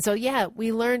 And so, yeah,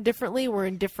 we learn differently. We're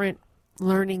in different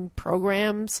learning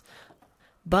programs,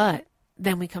 but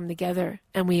then we come together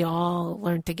and we all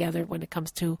learn together when it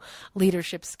comes to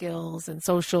leadership skills and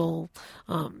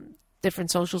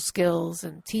different social skills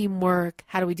and teamwork.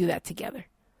 How do we do that together?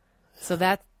 So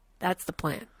that's the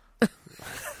plan.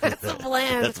 That's the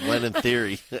plan. That's plan in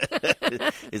theory.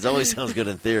 It always sounds good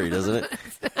in theory, doesn't it?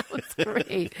 Sounds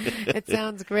great. It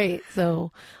sounds great.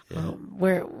 So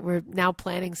we're now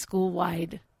planning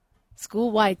school-wide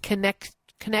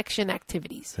connection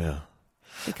activities. Yeah.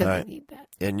 Because we need that.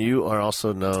 And you are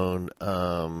also known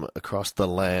across the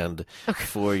land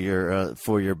for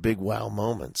your big wow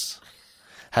moments.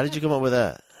 How did you come up with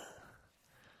that?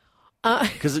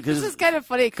 This is kind of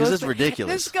funny because it's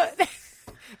ridiculous.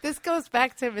 This goes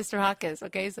back to Mr. Hawkes.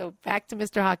 Okay, so back to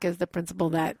Mr. Hawkes, the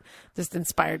principal that just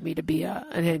inspired me to be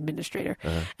an administrator.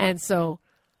 And so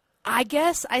I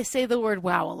guess I say the word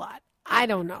wow a lot. I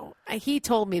don't know. He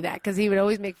told me that because he would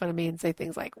always make fun of me and say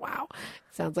things like, wow.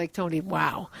 Sounds like Tony,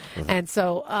 wow. And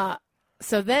so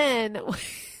then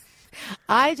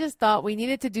I just thought we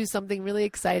needed to do something really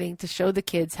exciting to show the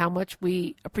kids how much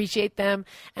we appreciate them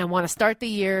and want to start the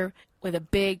year with a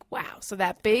big wow. So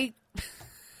that big,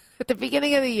 at the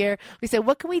beginning of the year, we said,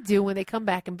 what can we do when they come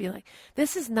back and be like,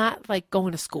 this is not like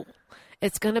going to school.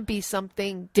 It's going to be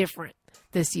something different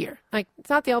this year. Like, it's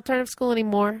not the alternative school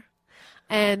anymore.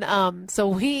 And so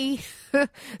we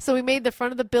made the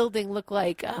front of the building look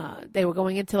like they were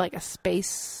going into like a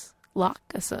space lock,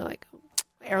 so like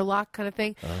airlock kind of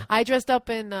thing. I dressed up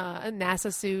in a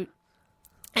NASA suit,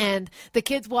 and the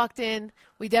kids walked in.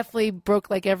 We definitely broke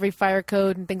like every fire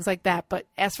code and things like that, but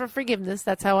asked for forgiveness.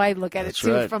 That's how I look at it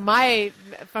too, from my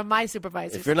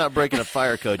supervisors. If you're not breaking a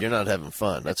fire code, you're not having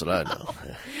fun. That's what I know.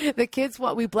 The kids,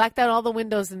 we blacked out all the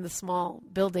windows in the small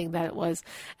building that it was,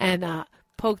 and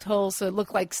poked holes so it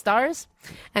looked like stars,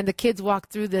 and the kids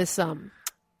walked through this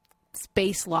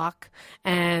space lock,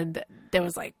 and there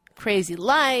was like crazy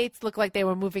lights, looked like they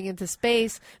were moving into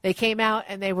space. They came out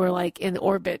and they were like in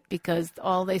orbit because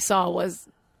all they saw was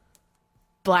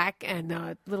black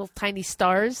and little tiny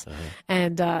stars,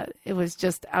 and it was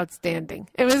just outstanding.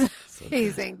 It was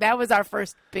amazing. That was our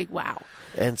first big wow.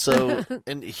 And so,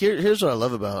 and here's what I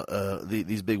love about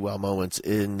these big wow moments,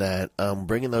 in that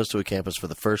bringing those to a campus for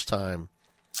the first time.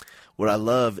 What I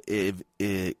love is,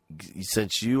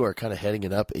 since you are kind of heading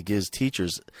it up, it gives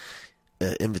teachers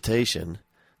an invitation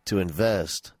to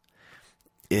invest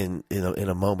in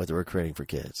a moment that we're creating for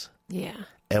kids. Yeah.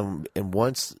 And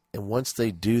once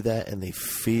they do that, and they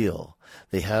feel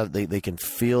they can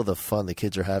feel the fun the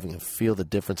kids are having and feel the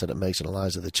difference that it makes in the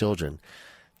lives of the children.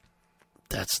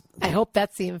 I hope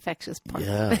that's the infectious part.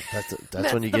 Yeah,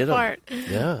 that's when you get them.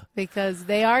 Yeah, because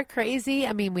they are crazy.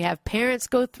 I mean, we have parents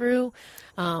go through.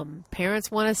 Parents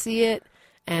want to see it,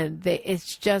 and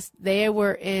they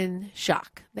were in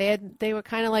shock. They were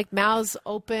kind of like mouths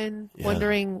open,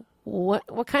 wondering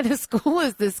what kind of school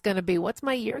is this going to be? What's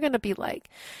my year going to be like?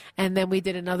 And then we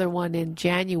did another one in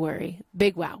January.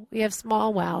 Big wow. We have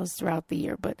small wows throughout the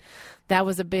year, but that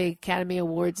was a big Academy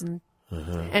Awards and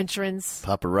entrance.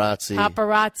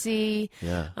 Paparazzi.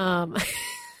 Yeah.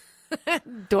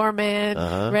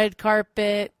 Doorman, red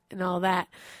carpet, and all that.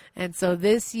 And so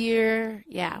this year,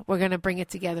 we're going to bring it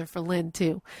together for Lynn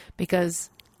too, because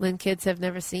Lynn kids have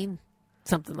never seen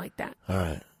something like that. All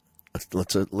right.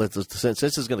 since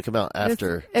this is going to come out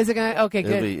after. Is it going to? Okay,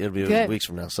 good. It'll be good. weeks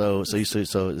from now. So it's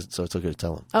okay to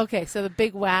tell them. Okay, so the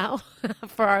big wow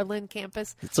for our Lynn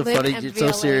campus. It's so Lynn funny. MVLA. It's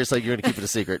so serious. Like you're going to keep it a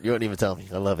secret. You won't even tell me.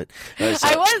 I love it. Right, so.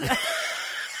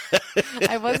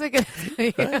 I wasn't going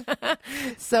to tell you.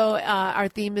 So our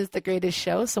theme is the greatest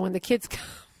show. So when the kids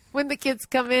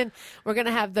come in, we're going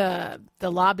to have the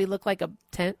lobby look like a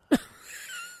tent.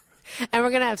 And we're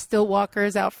going to have stilt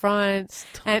walkers out front.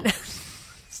 And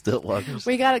stilt walkers.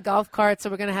 We got a golf cart, so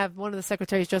we're going to have one of the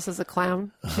secretaries dressed as a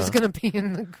clown. She's going to be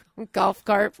in the golf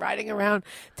cart riding around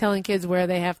telling kids where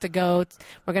they have to go.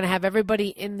 We're going to have everybody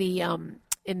in the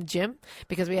gym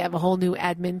because we have a whole new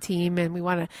admin team and we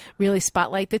want to really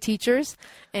spotlight the teachers.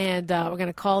 And we're going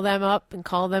to call them up and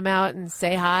call them out and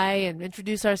say hi and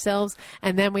introduce ourselves.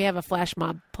 And then we have a flash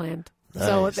mob planned. Nice.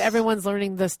 So if everyone's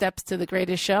learning the steps to the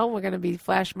greatest show, we're going to be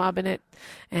flash mobbing it.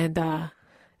 And,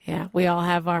 we all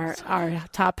have our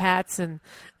top hats and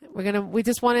we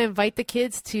just want to invite the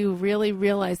kids to really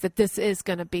realize that this is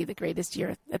going to be the greatest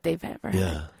year that they've ever had.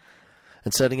 Yeah.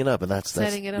 And setting it up, and that's what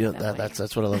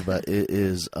I love about it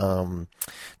is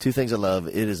two things I love.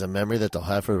 It is a memory that they'll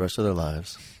have for the rest of their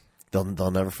lives.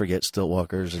 They'll never forget stilt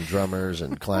walkers and drummers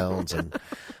and clowns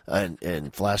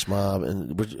and flash mob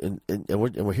and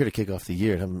we're here to kick off the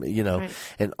year. Right.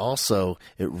 And also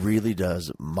it really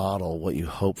does model what you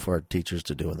hope for our teachers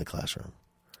to do in the classroom.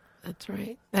 That's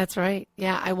right. That's right.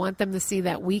 Yeah, I want them to see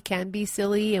that we can be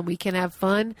silly and we can have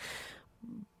fun,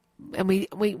 and we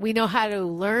know how to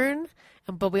learn.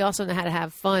 But we also know how to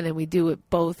have fun, and we do it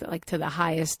both like to the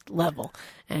highest level.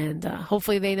 And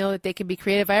hopefully they know that they can be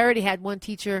creative. I already had one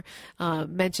teacher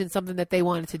mention something that they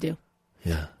wanted to do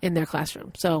in their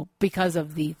classroom. So because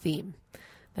of the theme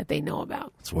that they know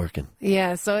about. It's working.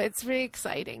 Yeah, so it's very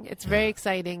exciting. It's very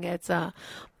exciting. It's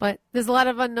but there's a lot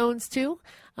of unknowns too.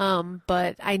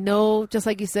 But I know, just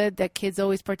like you said, that kids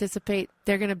always participate.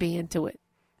 They're going to be into it.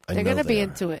 They're going to be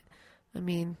into it. I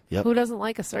mean, who doesn't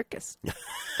like a circus?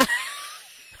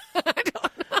 I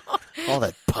don't know. All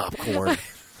that popcorn.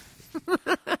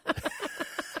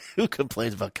 Who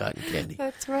complains about cotton candy?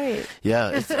 That's right. Yeah,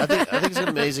 I think it's an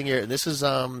amazing year. And this is,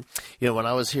 when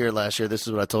I was here last year, this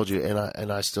is what I told you,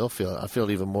 and I still feel it. I feel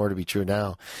it even more to be true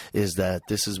now. Is that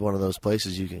this is one of those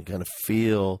places you can kind of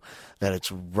feel that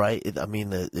it's right.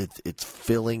 It's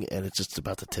filling, and it's just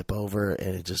about to tip over,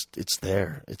 and it's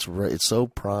there. It's so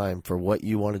prime for what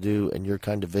you want to do and your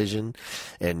kind of vision,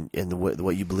 and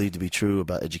what you believe to be true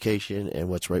about education and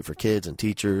what's right for kids and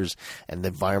teachers and the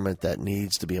environment that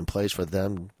needs to be in place for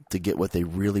them to get what they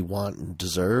really want and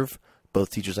deserve, both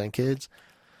teachers and kids.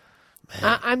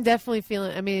 Man, I'm definitely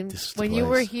feeling, when you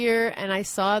were here and I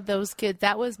saw those kids,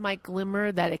 that was my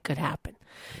glimmer that it could happen.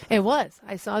 It was.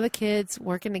 I saw the kids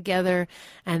working together,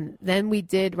 and then we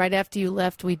did, right after you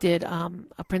left, we did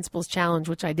a principal's challenge,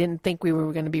 which I didn't think we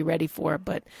were going to be ready for,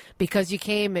 but because you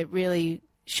came, it really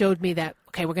showed me that,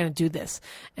 okay, we're going to do this.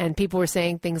 And people were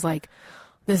saying things like,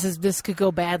 this could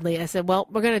go badly. I said, well,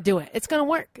 we're going to do it. It's going to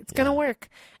work. It's going to work.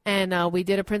 And we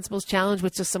did a principal's challenge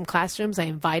with just some classrooms. I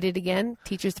invited again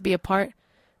teachers to be a part.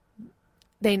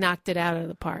 They knocked it out of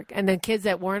the park. And then kids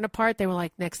that weren't a part, they were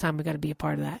like, next time we got to be a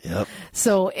part of that. Yep.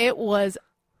 So it was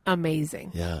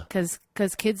amazing. Yeah. Because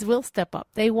kids will step up.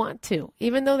 They want to.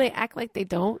 Even though they act like they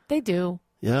don't, they do.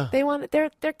 Yeah. They want it.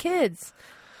 They're kids.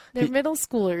 They're middle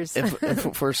schoolers.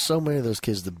 and for so many of those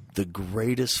kids, the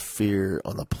greatest fear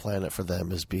on the planet for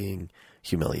them is being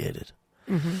humiliated.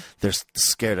 Mm-hmm. They're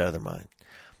scared out of their mind.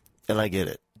 And I get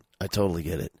it. I totally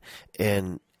get it.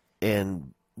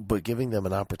 But giving them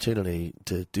an opportunity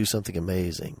to do something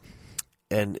amazing.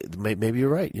 And maybe you're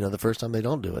right. The first time they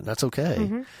don't do it, and that's okay.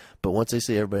 Mm-hmm. But once they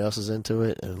see everybody else is into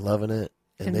it and loving it,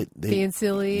 and they being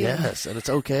silly. Yes, and it's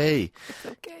okay. It's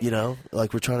okay.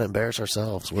 Like we're trying to embarrass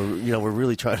ourselves. We're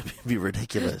really trying to be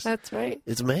ridiculous. That's right.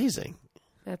 It's amazing.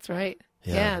 That's right.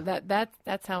 Yeah,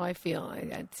 that's how I feel.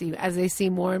 I see as they see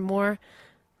more and more,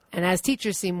 and as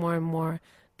teachers see more and more,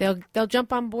 they'll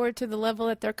jump on board to the level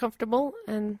that they're comfortable,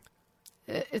 and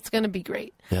it's going to be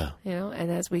great. Yeah.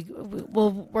 And as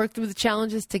we'll work through the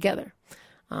challenges together,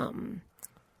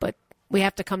 but we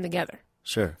have to come together.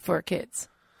 Sure. For our kids.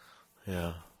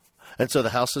 Yeah. And so the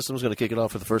house system is going to kick it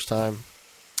off for the first time.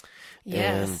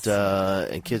 Yes.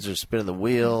 And kids are spinning the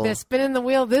wheel. They're spinning the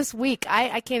wheel this week.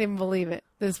 I can't even believe it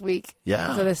this week.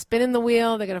 Yeah. So they're spinning the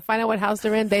wheel. They're going to find out what house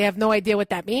they're in. They have no idea what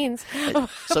that means.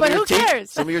 But who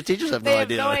cares? Some of your teachers have no idea.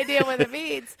 They have no idea what it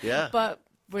means. Yeah. But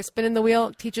we're spinning the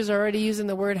wheel. Teachers are already using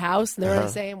the word house. And they're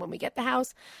already saying when we get the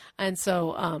house. And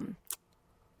so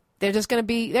they're going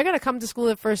to come to school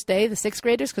the first day, the sixth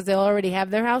graders, because they'll already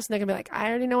have their house. And they're going to be like, I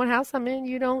already know what house I'm in.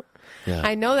 You don't. Yeah.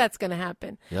 I know that's going to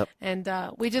happen. Yep. And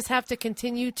we just have to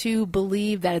continue to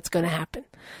believe that it's going to happen.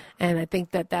 And I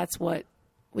think that that's what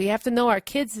we have to know. Our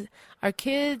kids,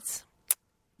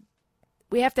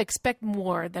 we have to expect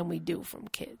more than we do from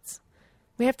kids.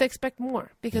 We have to expect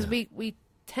more because we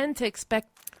tend to expect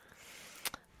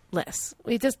less.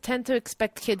 We just tend to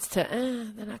expect kids to,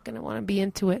 they're not going to want to be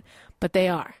into it, but they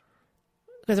are.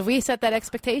 Because if we set that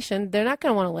expectation, they're not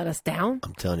going to want to let us down.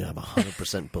 I'm telling you, I have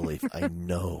 100% belief. I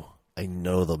know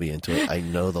they'll be into it. I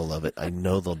know they'll love it. I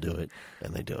know they'll do it,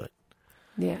 and they do it.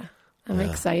 Yeah, I'm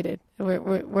excited.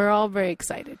 We're all very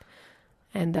excited.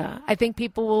 And I think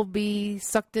people will be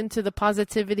sucked into the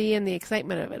positivity and the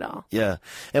excitement of it all. Yeah.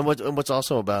 And what's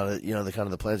also about it, the kind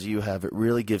of the plans that you have, it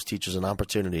really gives teachers an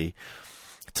opportunity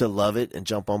to love it and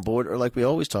jump on board. Or like we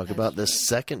always talk about, the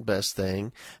second best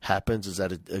thing happens is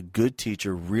that a good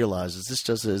teacher realizes this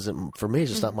just isn't for me.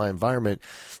 It's just not my environment.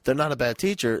 They're not a bad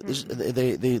teacher.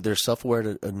 They're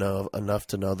self-aware enough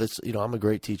to know this. I'm a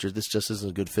great teacher. This just isn't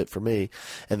a good fit for me.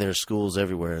 And there are schools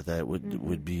everywhere that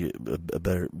would be a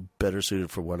better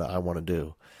suited for what I want to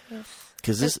do.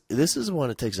 Because this is one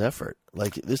that takes effort.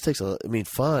 Like this takes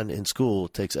fun in school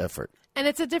takes effort. And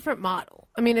it's a different model.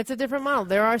 It's a different model.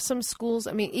 There are some schools,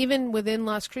 even within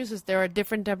Las Cruces, there are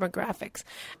different demographics.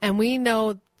 And we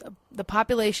know the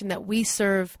population that we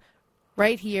serve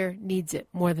right here needs it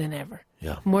more than ever.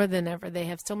 Yeah. More than ever. They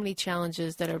have so many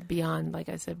challenges that are beyond, like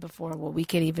I said before, what we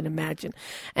can even imagine.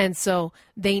 And so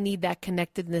they need that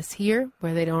connectedness here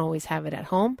where they don't always have it at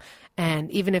home. And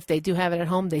even if they do have it at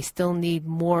home, they still need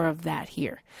more of that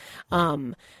here.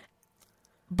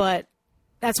 But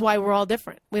that's why we're all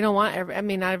different. We don't want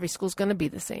not every school's going to be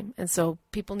the same. And so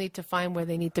people need to find where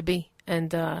they need to be.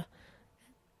 And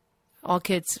all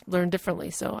kids learn differently.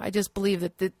 So I just believe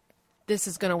that this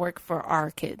is going to work for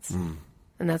our kids.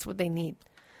 And that's what they need.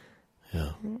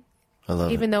 Yeah. I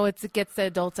love Even though it gets the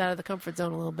adults out of the comfort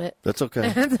zone a little bit. That's okay.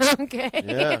 That's okay.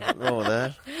 Yeah, nothing wrong with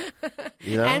that.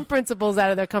 And principals out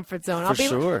of their comfort zone.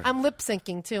 Sure. I'm lip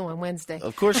syncing too on Wednesday.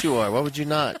 Of course you are. Why would you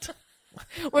not?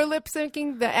 We're lip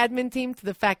syncing the admin team to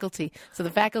the faculty. So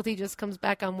the faculty just comes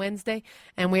back on Wednesday,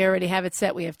 and we already have it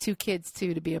set. We have 2 kids,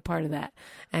 too, to be a part of that.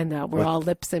 And we're all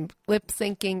lip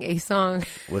syncing a song.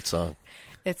 What song?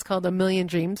 It's called A Million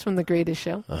Dreams from The Greatest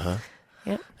Show. Uh-huh.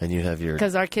 Yep. And you have your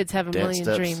because our kids have a million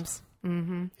steps? Dreams.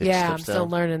 Mm-hmm. Yeah, I'm still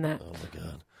learning that. Oh, my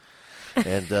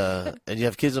God. And you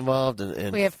have kids involved?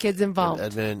 And we have kids involved.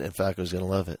 And admin and faculty is going to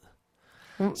love it.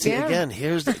 See, yeah. Again,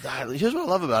 here's what I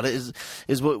love about it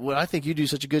is what I think you do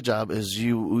such a good job is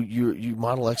you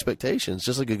model expectations,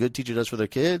 just like a good teacher does for their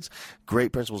kids.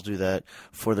 Great principals do that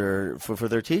for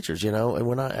their teachers, and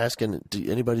we're not asking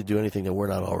anybody to do anything that we're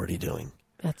not already doing.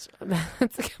 That's a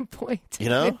good point. I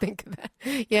didn't think of that.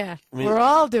 Yeah, we're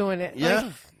all doing it.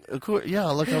 Yeah, of course. Yeah,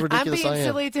 look how ridiculous I am. I'm being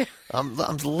silly too. I'm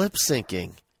lip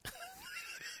syncing.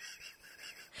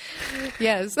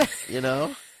 Yes.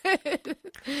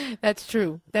 That's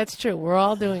true. We're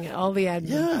all doing it. All the admin.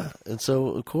 Yeah, and so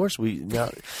of course in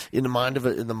the mind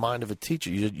of a teacher,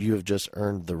 you have just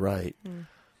earned the right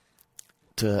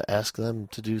to ask them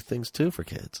to do things too for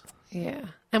kids. Yeah,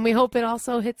 and we hope it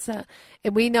also hits.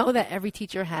 We know that every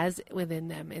teacher has within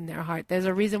them, in their heart, there's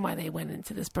a reason why they went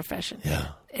into this profession. Yeah,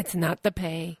 it's not the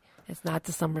pay. It's not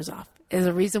the summers off. There's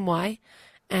a reason why,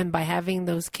 and by having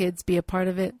those kids be a part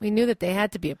of it, we knew that they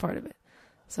had to be a part of it.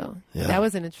 So that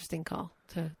was an interesting call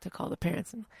to call the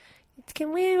parents. And,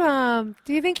 can we,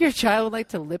 do you think your child would like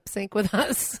to lip sync with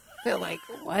us? They're like,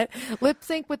 what? Lip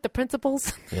sync with the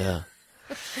principals? Yeah.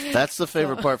 That's the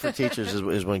favorite part for teachers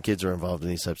is when kids are involved in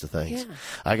these types of things. Yeah.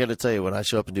 I got to tell you, when I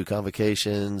show up and do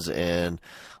convocations and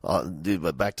do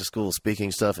back to school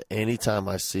speaking stuff, anytime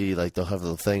I see they'll have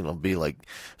the thing, it'll be like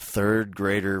 3rd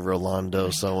grader Rolando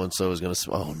so-and-so is going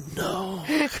to, oh no.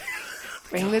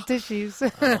 Bring the tissues. I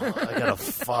got to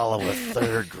follow a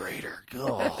 3rd grader.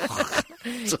 Oh.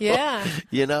 So, yeah.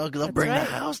 They'll bring the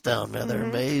house down, man. They're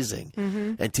amazing.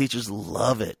 Mm-hmm. And teachers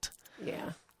love it.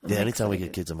 Yeah. Anytime we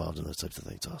get kids involved in those types of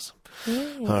things, awesome.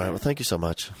 Yeah. All right. Well, thank you so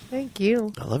much. Thank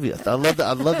you. I love you. I love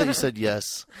that you said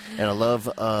yes. And I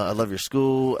love your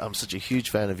school. I'm such a huge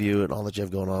fan of you and all that you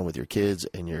have going on with your kids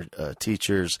and your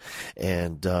teachers.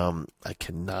 And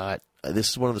this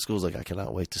is one of the schools I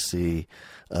cannot wait to see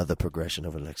the progression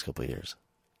over the next couple of years.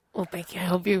 Well, thank you. I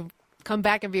hope you come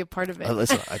back and be a part of it.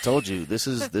 Listen, I told you this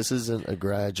isn't a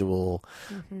gradual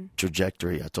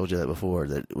trajectory. I told you that before.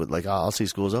 That I'll see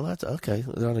schools. Oh, that's okay.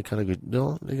 They're on a kind of good.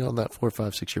 They're on that 4,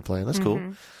 5, 6 year plan. That's cool.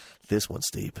 This one's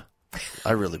steep.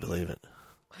 I really believe it.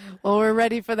 Well, we're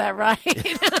ready for that ride.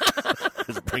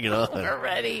 Bring it on. We're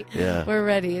ready. Yeah, we're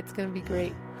ready. It's going to be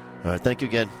great. All right. Thank you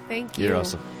again. Thank you. You're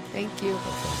awesome. Thank you.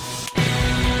 Okay.